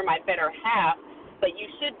me and you're my better half, but you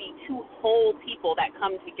should be two whole people that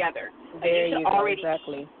come together. There you should you go, already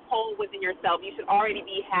exactly. be whole within yourself. You should already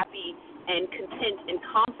be happy and content and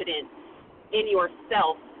confident in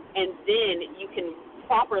yourself, and then you can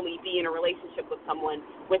properly be in a relationship with someone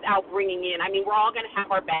without bringing in, we're all going to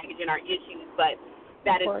have our baggage and our issues, but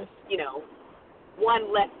that is,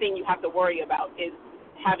 one less thing you have to worry about is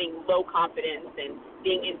having low confidence and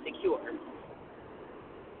being insecure.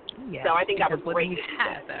 Yeah, so I think that was great.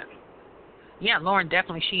 Yeah, Lauren,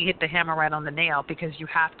 definitely, she hit the hammer right on the nail, because you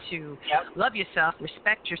have to love yourself,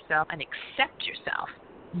 respect yourself, and accept yourself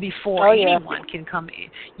before anyone can come in.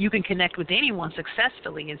 You can connect with anyone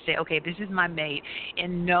successfully and say, okay, this is my mate,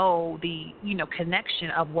 and know the,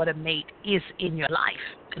 connection of what a mate is in your life.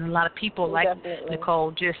 And a lot of people, like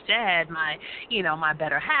Nicole just said, my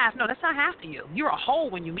better half. No, that's not half of you. You're a whole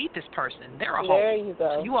when you meet this person. They're a whole. There you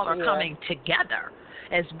go. So you all are coming together,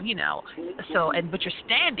 as but you're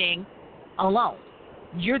standing alone.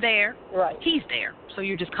 You're there, right. He's there, so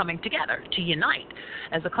you're just coming together to unite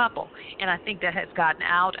as a couple. And I think that has gotten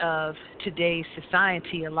out of today's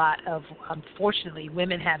society a lot of, unfortunately,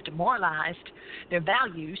 women have demoralized their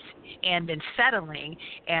values and been settling,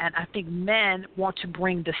 and I think men want to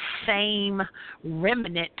bring the same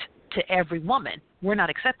remnant to every woman. We're not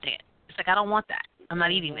accepting it. It's like, I don't want that. I'm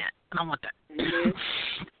not eating that. I don't want that.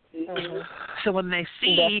 So when they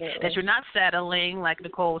see that you're not settling, like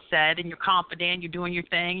Nicole said, and you're confident, you're doing your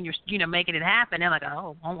thing, and you're making it happen, they're like,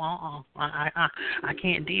 I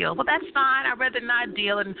can't deal. Well, that's fine. I'd rather not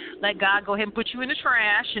deal and let God go ahead and put you in the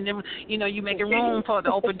trash, and then you making room for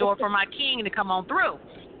the open door for my King to come on through.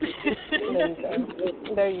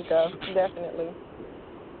 There you go. Definitely.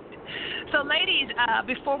 So, ladies,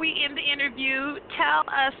 before we end the interview, tell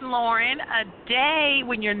us, Lauren, a day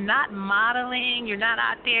when you're not modeling, you're not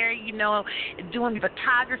out there, doing a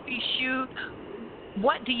photography shoot.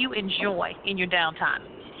 What do you enjoy in your downtime?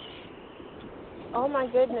 Oh, my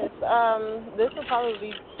goodness. This will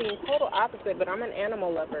probably seem total opposite, but I'm an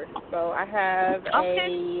animal lover. So I have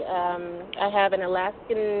I have an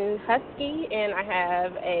Alaskan Husky, and I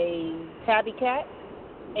have a tabby cat.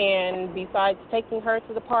 And besides taking her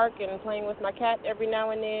to the park and playing with my cat every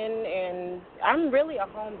now and then, and I'm really a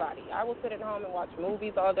homebody. I will sit at home and watch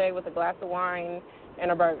movies all day with a glass of wine and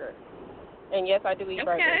a burger. And yes, I do eat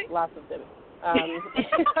burgers, lots of them. I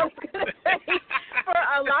was going to say, for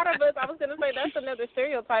a lot of us, I was going to say that's another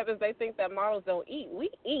stereotype is they think that models don't eat. We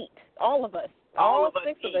eat, all of us. All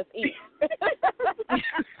 6 of us eat.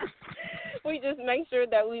 We just make sure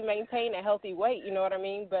that we maintain a healthy weight, you know what I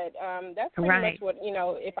mean? But that's pretty much what,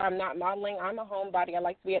 if I'm not modeling, I'm a homebody. I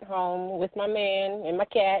like to be at home with my man and my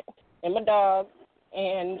cat and my dog.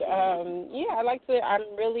 And, I like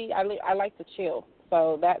to chill.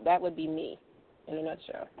 So that would be me in a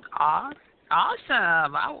nutshell.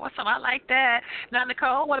 Awesome. I like that. Now,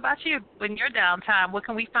 Nicole, what about you? In your downtime, what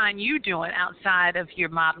can we find you doing outside of your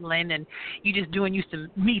modeling and you just doing you some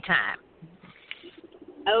me time?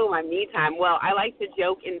 Oh, my me time. Well, I like to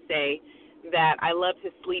joke and say that I love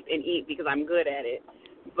to sleep and eat because I'm good at it.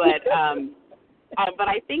 But but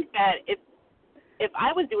I think that if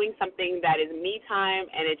I was doing something that is me time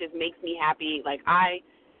and it just makes me happy, like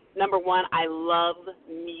number one, I love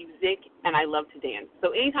music and I love to dance.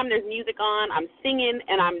 So anytime there's music on, I'm singing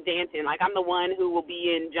and I'm dancing. Like I'm the one who will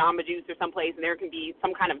be in Jamba Juice or someplace and there can be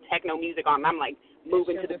some kind of techno music on and I'm like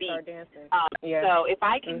moving to the beat. So if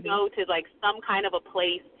I can go to like some kind of a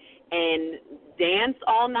place and dance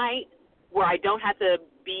all night where I don't have to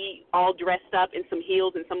be all dressed up in some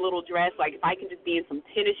heels and some little dress, like if I can just be in some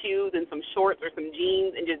tennis shoes and some shorts or some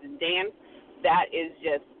jeans and just dance, that is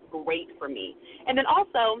just great for me. And then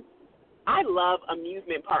also, I love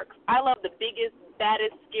amusement parks. I love the biggest,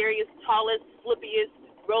 baddest, scariest, tallest, slippiest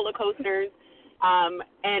roller coasters.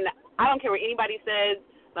 And I don't care what anybody says.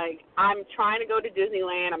 Like, I'm trying to go to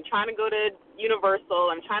Disneyland. I'm trying to go to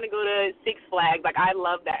Universal. I'm trying to go to Six Flags. Like, I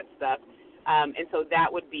love that stuff. And so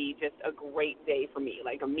that would be just a great day for me.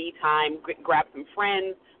 Like a me time, grab some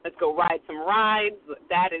friends. Let's go ride some rides.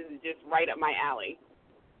 That is just right up my alley.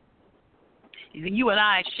 You and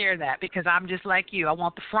I share that because I'm just like you. I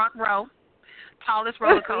want the front row, tallest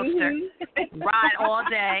roller coaster, ride all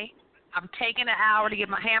day. I'm taking an hour to get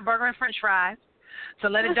my hamburger and french fries. So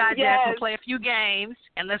let it digest and play a few games,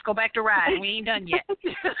 and let's go back to riding. We ain't done yet.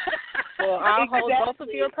 Well, I'll hold both of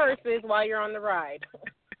your purses while you're on the ride.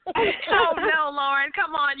 Oh, no, Lauren.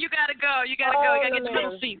 Come on. You got to go. You got to go. You got to get the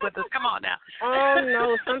middle seat with us. Come on now. Oh,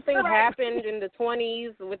 no. Something happened in the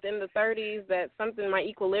 20s, within the 30s, that my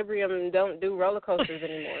equilibrium don't do roller coasters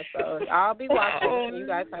anymore. So I'll be watching. You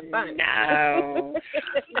guys have fun. No.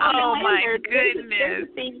 Oh, my goodness. There's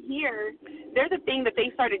a thing here. There's a thing that they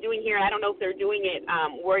started doing here. I don't know if they're doing it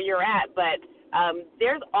where you're at, but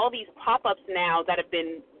there's all these pop-ups now that have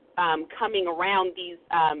been coming around these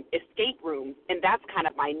escape rooms, and that's kind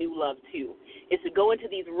of my new love too, is to go into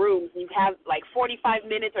these rooms and you have like 45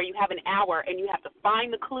 minutes or you have an hour and you have to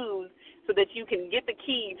find the clues so that you can get the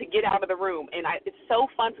key to get out of the room. And it's so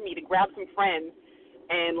fun for me to grab some friends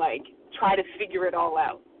and like try to figure it all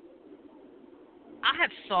out. I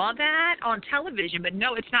have saw that on television, but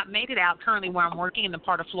no, it's not made it out currently where I'm working in the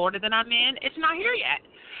part of Florida that I'm in. It's not here yet.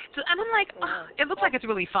 So, and I'm like, it looks like it's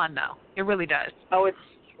really fun though. It really does. Oh, it's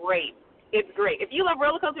great. It's great. If you love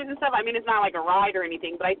roller coasters and stuff, I mean, it's not like a ride or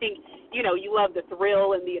anything, but I think, you love the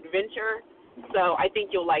thrill and the adventure, so I think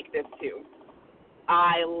you'll like this too.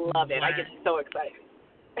 I love it. I get so excited.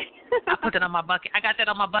 I put that on my bucket. I got that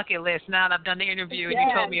on my bucket list now that I've done the interview and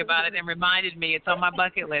you told me about it and reminded me it's on my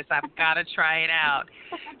bucket list. I've got to try it out.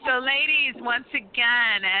 So, ladies, once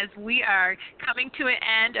again, as we are coming to an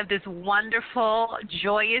end of this wonderful,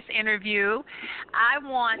 joyous interview, I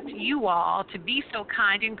want you all to be so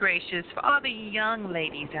kind and gracious for all the young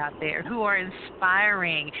ladies out there who are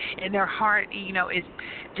inspiring and their heart, is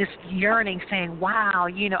just yearning, saying, wow,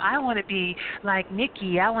 I want to be like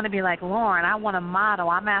Niki. I want to be like Lauren. I want to model.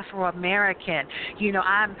 I'm Afro-American.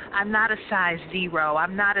 I'm not a size 0.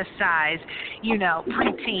 I'm not a size,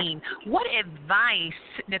 preteen. What advice,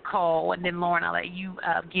 Nicole, and then Lauren, I'll let you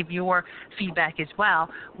give your feedback as well,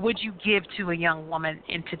 would you give to a young woman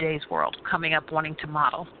in today's world coming up wanting to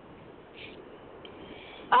model?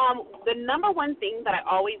 The number one thing that I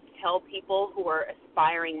always tell people who are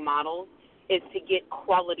aspiring models is to get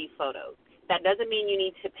quality photos. That doesn't mean you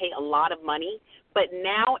need to pay a lot of money, but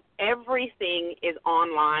now everything is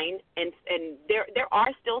online, and there are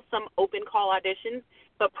still some open call auditions,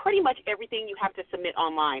 but pretty much everything you have to submit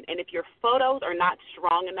online. And if your photos are not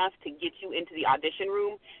strong enough to get you into the audition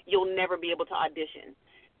room, you'll never be able to audition.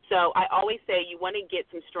 So I always say you want to get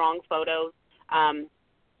some strong photos,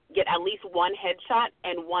 get at least one headshot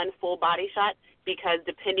and one full body shot, because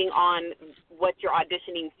depending on what you're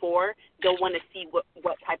auditioning for, they'll want to see what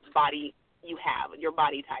type of body you have, your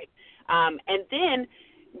body type. And then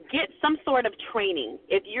get some sort of training.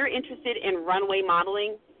 If you're interested in runway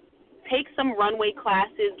modeling, take some runway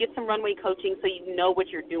classes, get some runway coaching so you know what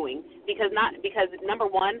you're doing. Because number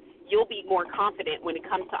one, you'll be more confident when it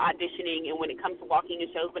comes to auditioning and when it comes to walking in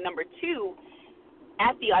shows. But number two,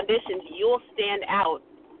 at the auditions, you'll stand out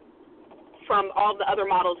from all the other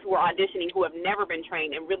models who are auditioning who have never been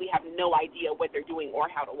trained and really have no idea what they're doing or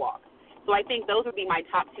how to walk. So I think those would be my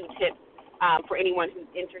top 2 tips for anyone who's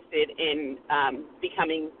interested in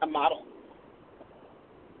becoming a model.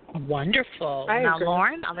 Wonderful. I Now, agree.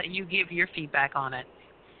 Lauren, I'll let you give your feedback on it.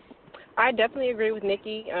 I definitely agree with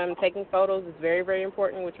Niki. Taking photos is very, very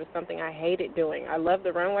important, which was something I hated doing. I love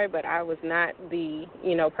the runway, but I was not the,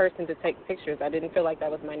 person to take pictures. I didn't feel like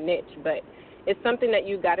that was my niche, but it's something that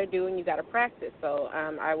you got to do and you got to practice. So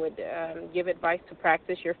I would give advice to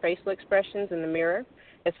practice your facial expressions in the mirror,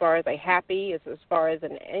 as far as a happy, as far as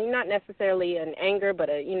and not necessarily an anger, but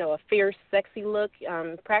a fierce, sexy look.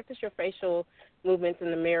 Practice your facial movements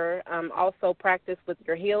in the mirror. Also practice with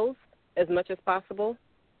your heels as much as possible.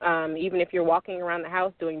 Even if you're walking around the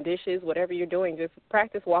house doing dishes, whatever you're doing, just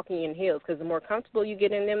practice walking in heels, because the more comfortable you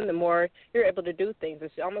get in them, the more you're able to do things.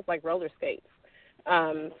 It's almost like roller skates.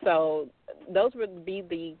 So those would be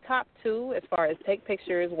the top 2 as far as take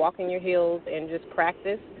pictures, walk in your heels, and just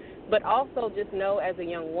practice. But also just know as a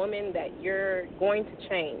young woman that you're going to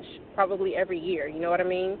change probably every year, you know what I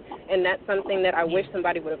mean? And that's something that I wish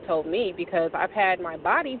somebody would have told me, because I've had my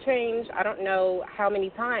body change I don't know how many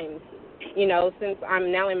times. Since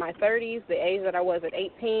I'm now in my 30s, the age that I was at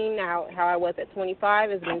 18, how I was at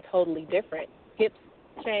 25 has been totally different. Hips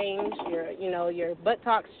change, your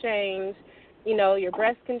buttocks change, your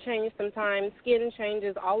breasts can change sometimes, skin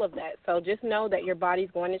changes, all of that. So just know that your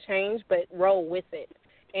body's going to change, but roll with it.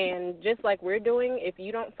 And just like we're doing, if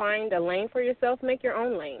you don't find a lane for yourself, make your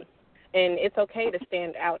own lane. And it's okay to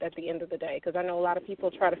stand out at the end of the day, because I know a lot of people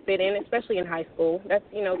try to fit in, especially in high school. That's,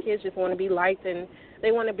 kids just want to be liked and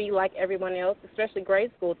they want to be like everyone else, especially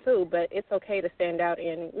grade school too. But it's okay to stand out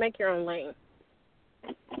and make your own lane.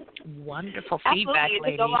 Wonderful feedback, Absolutely. And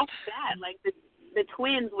ladies. to go off that, like the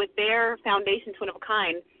twins with their foundation twin of a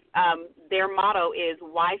kind, their motto is,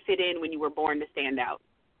 why fit in when you were born to stand out?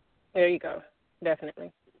 There you go.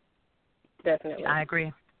 Definitely. I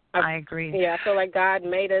agree. Yeah, I feel like God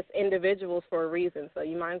made us individuals for a reason. So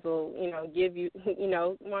you might as well, you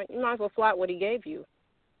might as well flout what He gave you.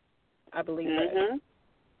 I believe that.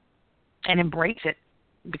 And embrace it,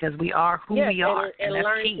 because we are who we are, and that's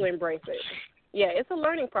learn key. to embrace it. Yeah, it's a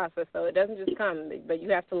learning process, though. It doesn't just come, but you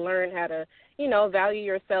have to learn how to, value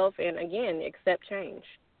yourself and, again, accept change.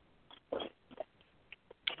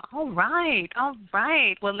 All right.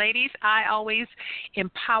 Well, ladies, I always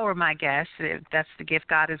empower my guests. That's the gift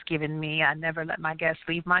God has given me. I never let my guests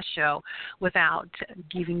leave my show without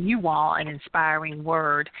giving you all an inspiring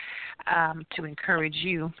word to encourage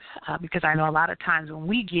you, because I know a lot of times when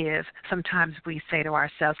we give, sometimes we say to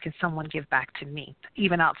ourselves, can someone give back to me,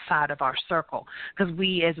 even outside of our circle? Because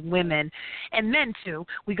we as women, and men too,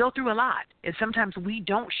 we go through a lot, and sometimes we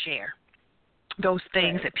don't share those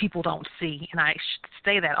things that people don't see. And I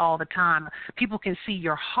say that all the time. People can see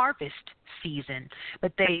your harvest season,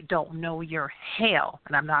 but they don't know your hell.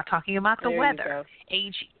 And I'm not talking about the weather.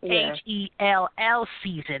 Hell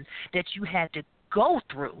season that you had to go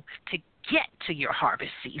through to get to your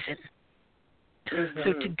harvest season.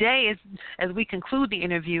 So today, as we conclude the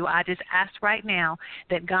interview, I just ask right now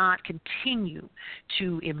that God continue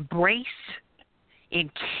to embrace,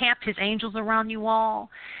 encamp His angels around you all.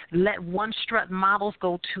 Let One Strut Models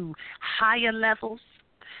go to higher levels.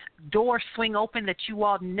 Doors swing open that you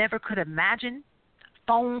all never could imagine.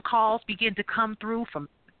 Phone calls begin to come through from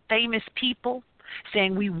famous people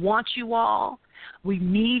saying, we want you all, we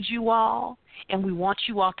need you all, and we want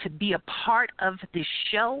you all to be a part of this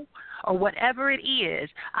show, or whatever it is.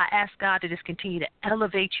 I ask God to just continue to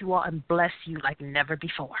elevate you all and bless you like never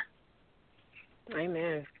before.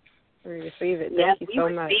 Amen. We receive it. Yes, Thank you so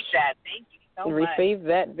much. We receive that. Thank you so much. Receive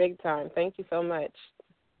that big time. Thank you so much.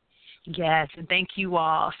 Yes, and thank you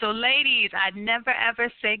all. So, ladies, I never,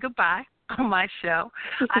 ever say goodbye on my show.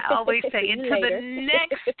 I always say until the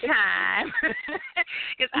next time,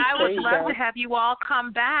 because I would love to have you all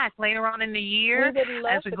come back later on in the year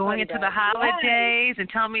as we're going into the holidays and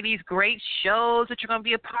tell me these great shows that you're going to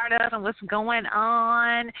be a part of and what's going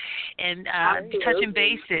on, and touching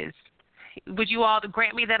bases. Would you all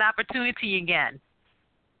grant me that opportunity again?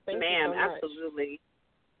 Ma'am, absolutely.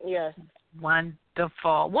 Yes.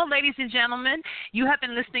 Wonderful. Well, ladies and gentlemen, you have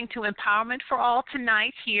been listening to Empowerment for All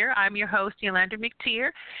tonight here. I'm your host, Yulander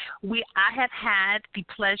McTier. I have had the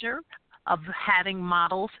pleasure of having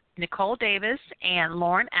models Nicole Davis and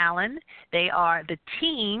Lauren Allen. They are the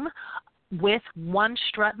team with One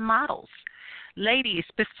Strut Models. Ladies,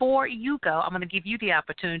 before you go, I'm going to give you the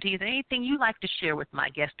opportunity. Is there anything you'd like to share with my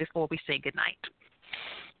guests before we say goodnight?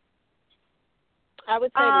 I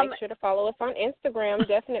would say make sure to follow us on Instagram,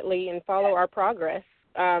 definitely, and follow our progress.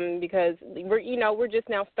 Because we're just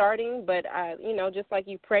now starting, but just like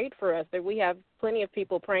you prayed for us, that we have plenty of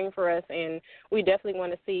people praying for us, and we definitely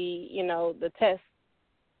want to see the tests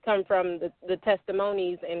come from the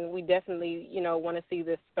testimonies, and we definitely want to see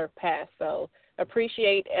this surpass. So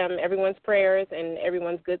appreciate everyone's prayers and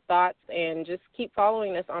everyone's good thoughts, and just keep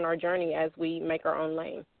following us on our journey as we make our own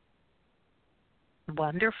lane.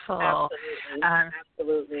 Wonderful.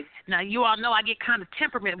 Absolutely. Now, you all know I get kind of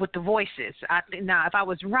temperament with the voices. Now, if I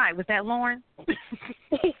was right, was that Lauren?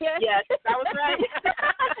 Yes, that was right.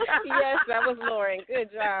 Yes, that was Lauren. Good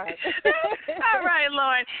job. All right,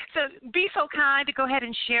 Lauren. So be so kind to go ahead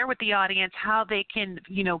and share with the audience how they can,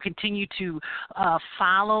 continue to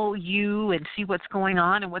follow you and see what's going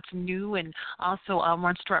on and what's new, and also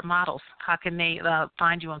run Strut Models. How can they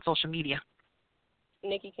find you on social media?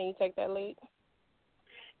 Nikki, can you take that lead?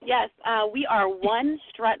 Yes, we are One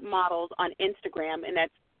Strut Models on Instagram, and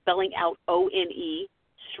that's spelling out ONE,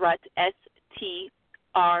 Strut, STRUT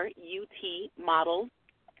Models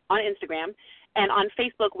on Instagram. And on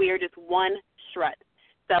Facebook, we are just One Strut.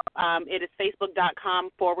 So it is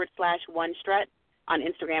facebook.com/One Strut. On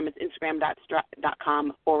Instagram, it's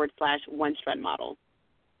instagram.com/One Strut Models.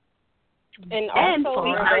 And also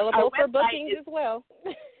we're available for bookings as well.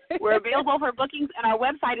 We're available for bookings, and our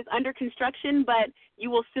website is under construction, but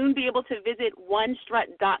you will soon be able to visit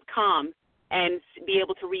onestrut.com and be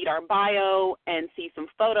able to read our bio and see some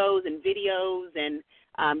photos and videos and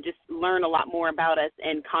just learn a lot more about us,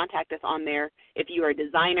 and contact us on there if you are a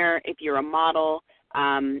designer, if you're a model,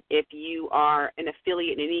 if you are an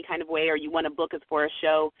affiliate in any kind of way, or you want to book us for a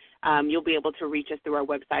show. You'll be able to reach us through our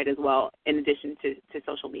website as well, in addition to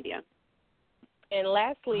social media. And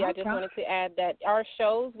lastly, I just wanted to add that our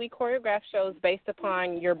shows, we choreograph shows based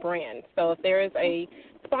upon your brand. So if there is a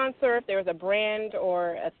sponsor, if there's a brand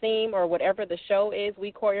or a theme or whatever the show is,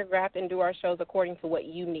 we choreograph and do our shows according to what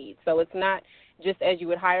you need. So it's not just as you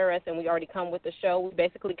would hire us and we already come with the show. We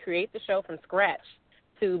basically create the show from scratch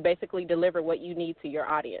to basically deliver what you need to your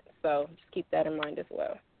audience. So just keep that in mind as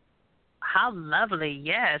well. How lovely.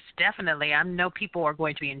 Yes, definitely. I know people are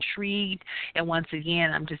going to be intrigued. And once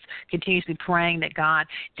again, I'm just continuously praying that God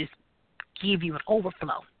just give you an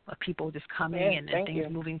overflow of people just coming in and things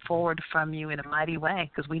moving forward from you in a mighty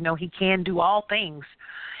way, because we know he can do all things,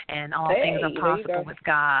 and all things are possible with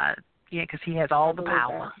God. Yeah, because he has all the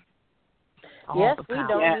power. Yes, we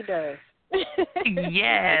don't. He does.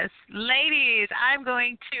 Yes. Ladies, I'm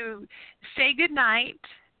going to say good night.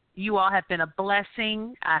 You all have been a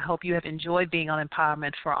blessing. I hope you have enjoyed being on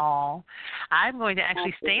Empowerment for All. I'm going to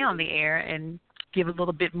actually stay on the air and give a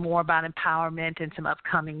little bit more about empowerment and some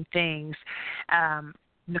upcoming things.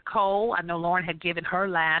 Nicole, I know Lauren had given her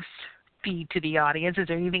last feed to the audience. Is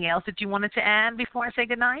there anything else that you wanted to add before I say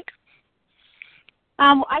good night?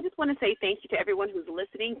 I just want to say thank you to everyone who's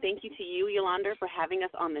listening. Thank you to you, Yulander, for having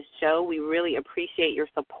us on the show. We really appreciate your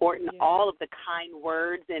support and all of the kind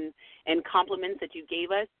words and compliments that you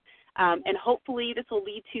gave us. And hopefully this will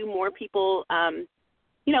lead to more people,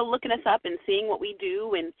 looking us up and seeing what we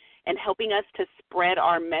do and helping us to spread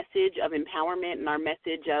our message of empowerment and our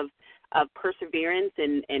message of perseverance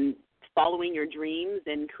and following your dreams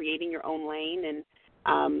and creating your own lane, and,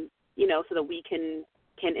 so that we can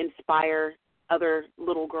inspire other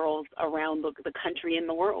little girls around the country and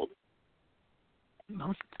the world.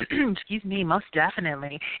 Most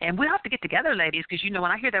definitely. And we'll have to get together, ladies, because, when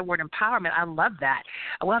I hear that word empowerment, I love that.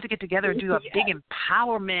 We'll have to get together and do a big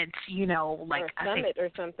empowerment, like a summit or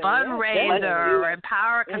something. Fundraiser or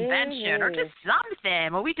empower convention or just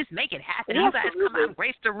something where we just make it happen. You guys come out and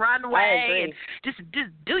grace the runway and just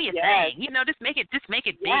do your thing. Just make it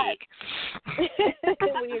big.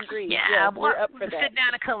 We agree. Yeah, we're up for that. Sit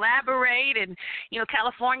down and collaborate. And,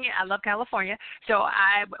 California, I love California, so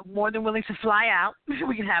I'm more than willing to fly out.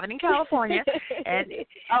 We can have it in California. and we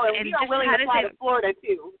are willing to fly to Florida,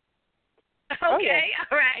 too. Okay,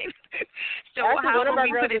 all right. So actually, one of our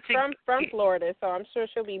girls is from Florida, so I'm sure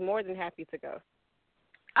she'll be more than happy to go.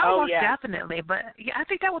 Most definitely. But I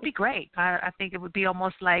think that would be great. I think it would be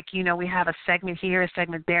almost like, we have a segment here, a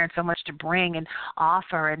segment there, and so much to bring and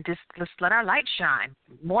offer, and just let's let our light shine.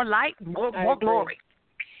 More light, more glory.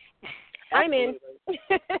 I'm in.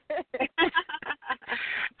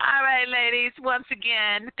 All right, ladies. Once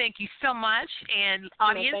again, thank you so much. And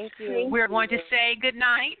audience, we're going to say good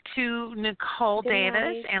night to Nicole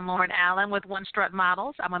Davis and Lauren Allen with One Strut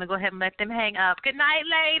Models. I'm going to go ahead and let them hang up. Good night,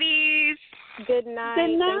 ladies. Good night.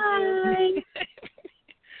 Good night.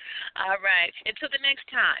 All right. Until the next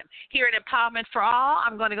time, here at Empowerment for All,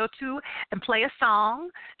 I'm going to go to and play a song,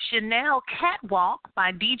 Chanel Catwalk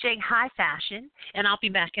by DJ High Fashion, and I'll be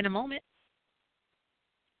back in a moment.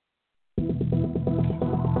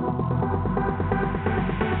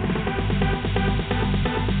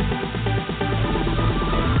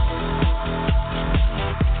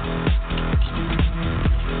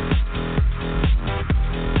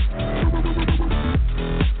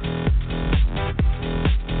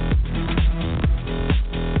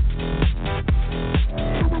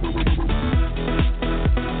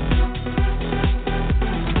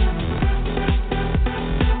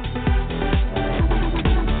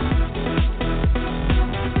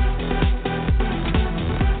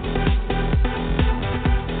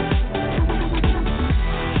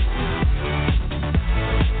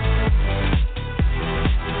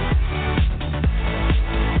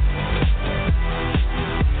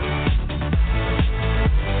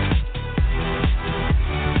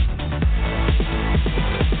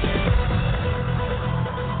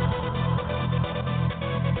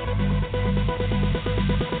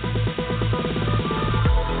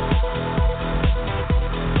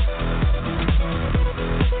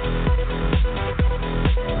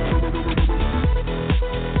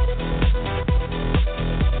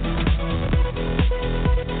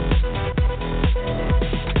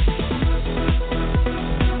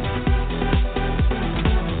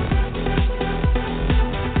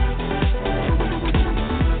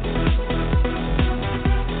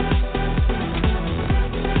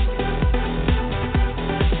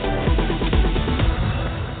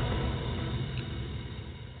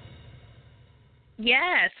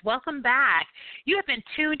 Yes, welcome back. You have been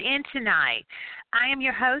tuned in tonight. I am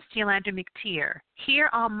your host, Yulander McTier, here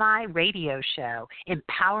on my radio show,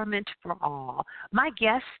 Empowerment for All. My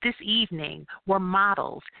guests this evening were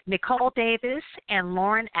models Nicole Davis and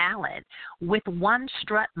Lauren Allen with One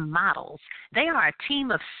Strut Models. They are a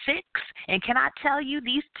team of 6, and can I tell you,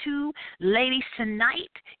 these 2 ladies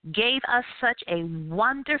tonight gave us such a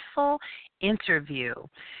wonderful interview.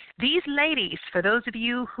 These ladies, for those of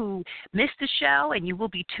you who missed the show and you will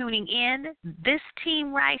be tuning in, this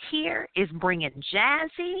team right here is bringing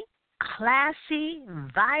jazzy, classy,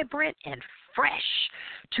 vibrant, and fresh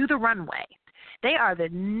to the runway. They are the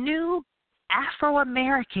new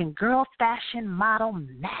Afro-American girl fashion model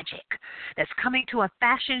magic that's coming to a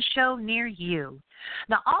fashion show near you.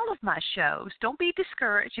 Now, all of my shows, don't be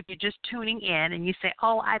discouraged if you're just tuning in and you say,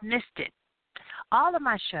 oh, I missed it. All of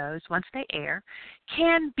my shows, once they air,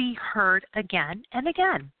 can be heard again and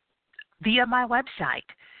again via my website,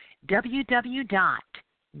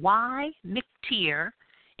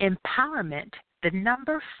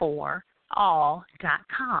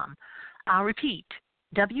 www.ymctierempowerment4all.com. I'll repeat,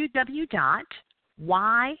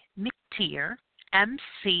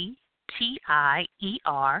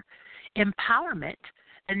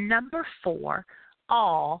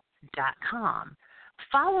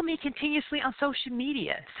 Follow me continuously on social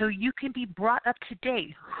media so you can be brought up to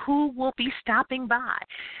date who will be stopping by.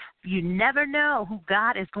 You never know who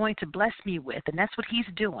God is going to bless me with, and that's what he's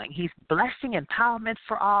doing. He's blessing Empowerment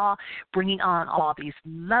for All, bringing on all these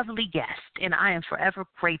lovely guests, and I am forever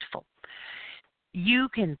grateful. You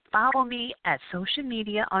can follow me at social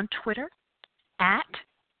media on Twitter at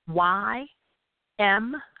YM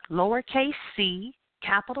lowercase c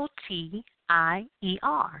capital TIER.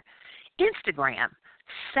 Instagram,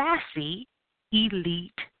 Sassy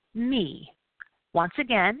Elite Me. Once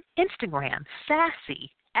again, Instagram,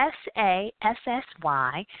 Sassy, SASSY,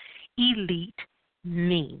 Elite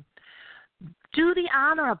Me. Do the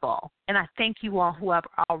honorable, and I thank you all who have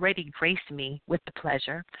already graced me with the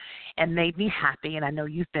pleasure and made me happy, and I know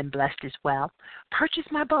you've been blessed as well.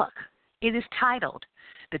 Purchase my book. It is titled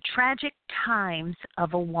The Tragic Times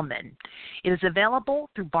of a Woman. It is available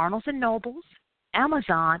through Barnes & Nobles,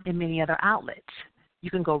 Amazon, and many other outlets. You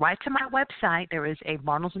can go right to my website. There is a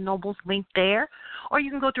Barnes & Nobles link there, or you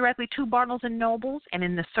can go directly to Barnes & Nobles, and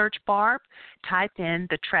in the search bar, type in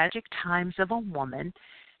The Tragic Times of a Woman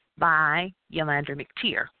by Yulander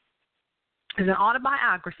McTier. It's an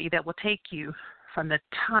autobiography that will take you from the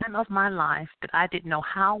time of my life that I didn't know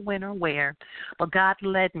how, when, or where, but God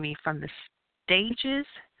led me from the stages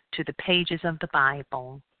to the pages of the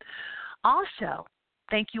Bible. Also,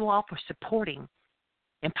 thank you all for supporting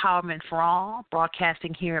Empowerment for All,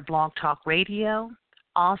 broadcasting here at Blog Talk Radio.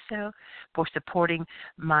 Also, for supporting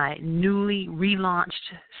my newly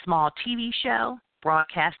relaunched small TV show,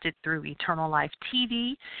 broadcasted through Eternal Life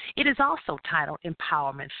TV. It is also titled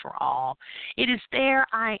Empowerment for All. It is there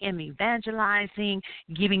I am evangelizing,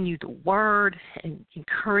 giving you the word, and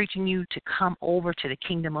encouraging you to come over to the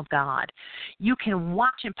kingdom of God. You can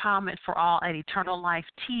watch Empowerment for All at Eternal Life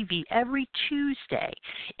TV every Tuesday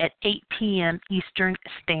at 8 p.m. Eastern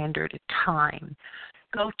Standard Time.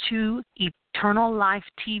 Go to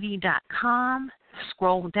eternallifetv.com,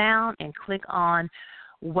 scroll down, and click on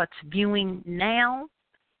What's Viewing Now,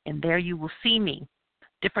 and there you will see me.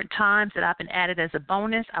 Different times that I've been added as a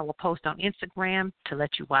bonus, I will post on Instagram to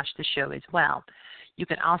let you watch the show as well. You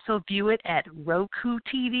can also view it at Roku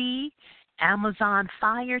TV, Amazon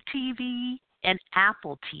Fire TV, and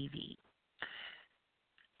Apple TV.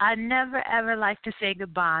 I never, ever like to say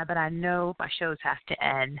goodbye, but I know my shows have to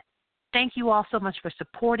end. Thank you all so much for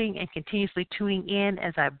supporting and continuously tuning in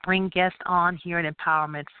as I bring guests on here at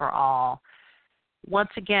Empowerment for All. Once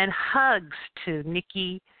again, hugs to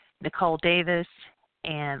Niki, Nicole Davis,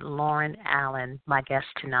 and Lauren Allen, my guests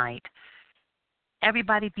tonight.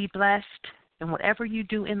 Everybody be blessed, and whatever you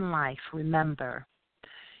do in life, remember,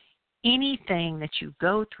 anything that you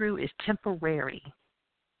go through is temporary.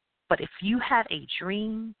 But if you have a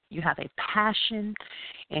dream, you have a passion,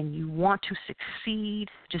 and you want to succeed,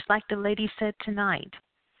 just like the lady said tonight,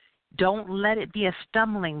 don't let it be a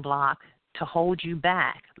stumbling block to hold you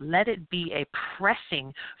back. Let it be a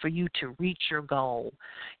pressing for you to reach your goal.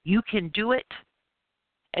 You can do it.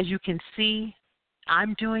 As you can see,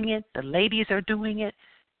 I'm doing it. The ladies are doing it.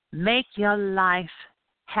 Make your life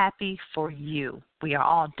happy for you. We are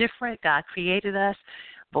all different. God created us,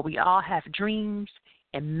 but we all have dreams,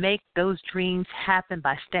 and make those dreams happen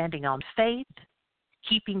by standing on faith,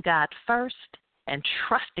 keeping God first, and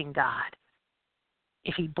trusting God.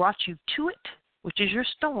 If He brought you to it, which is your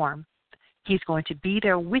storm, He's going to be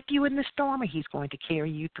there with you in the storm, and He's going to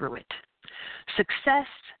carry you through it. Success,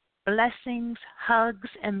 blessings, hugs,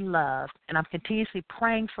 and love. And I'm continuously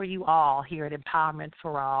praying for you all here at Empowerment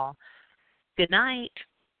for All. Good night.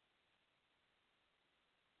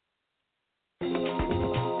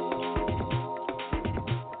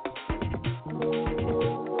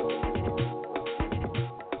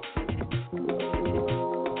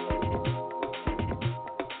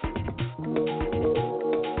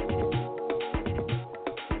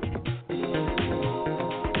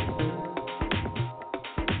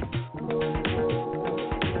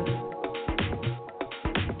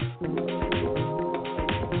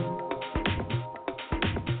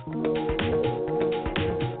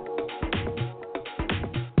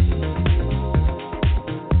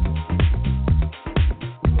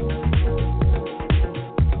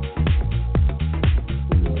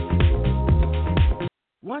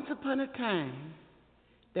 Once upon a time,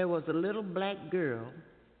 there was a little black girl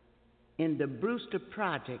in the Brewster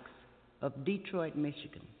Projects of Detroit,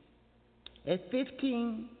 Michigan. At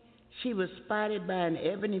 15, she was spotted by an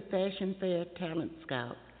Ebony Fashion Fair talent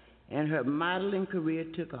scout, and her modeling career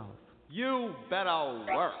took off. You better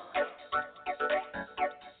work.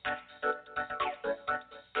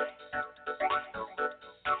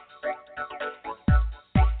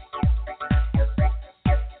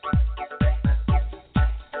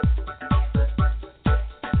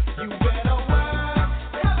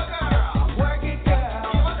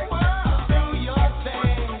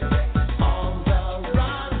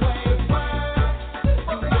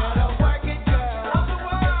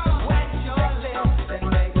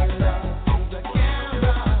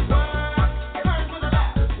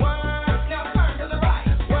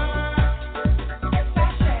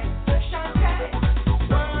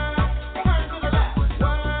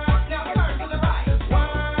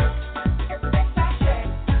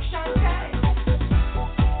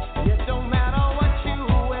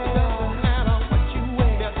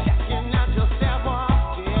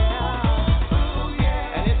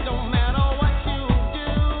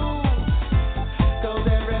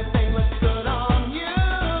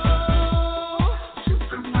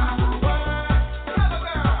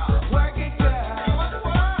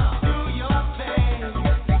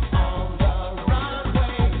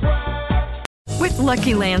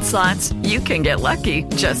 Lucky Land Slots, you can get lucky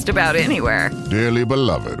just about anywhere. Dearly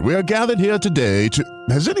beloved, we are gathered here today to...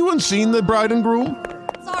 Has anyone seen the bride and groom?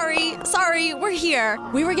 Sorry, we're here.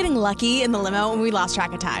 We were getting lucky in the limo and we lost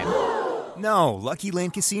track of time. No, Lucky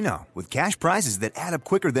Land Casino, with cash prizes that add up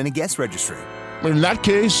quicker than a guest registry. In that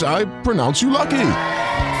case, I pronounce you lucky.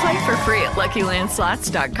 Play for free at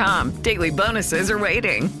LuckyLandSlots.com. Daily bonuses are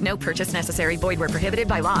waiting. No purchase necessary. Void where prohibited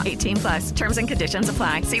by law. 18+. Terms and conditions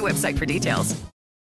apply. See website for details.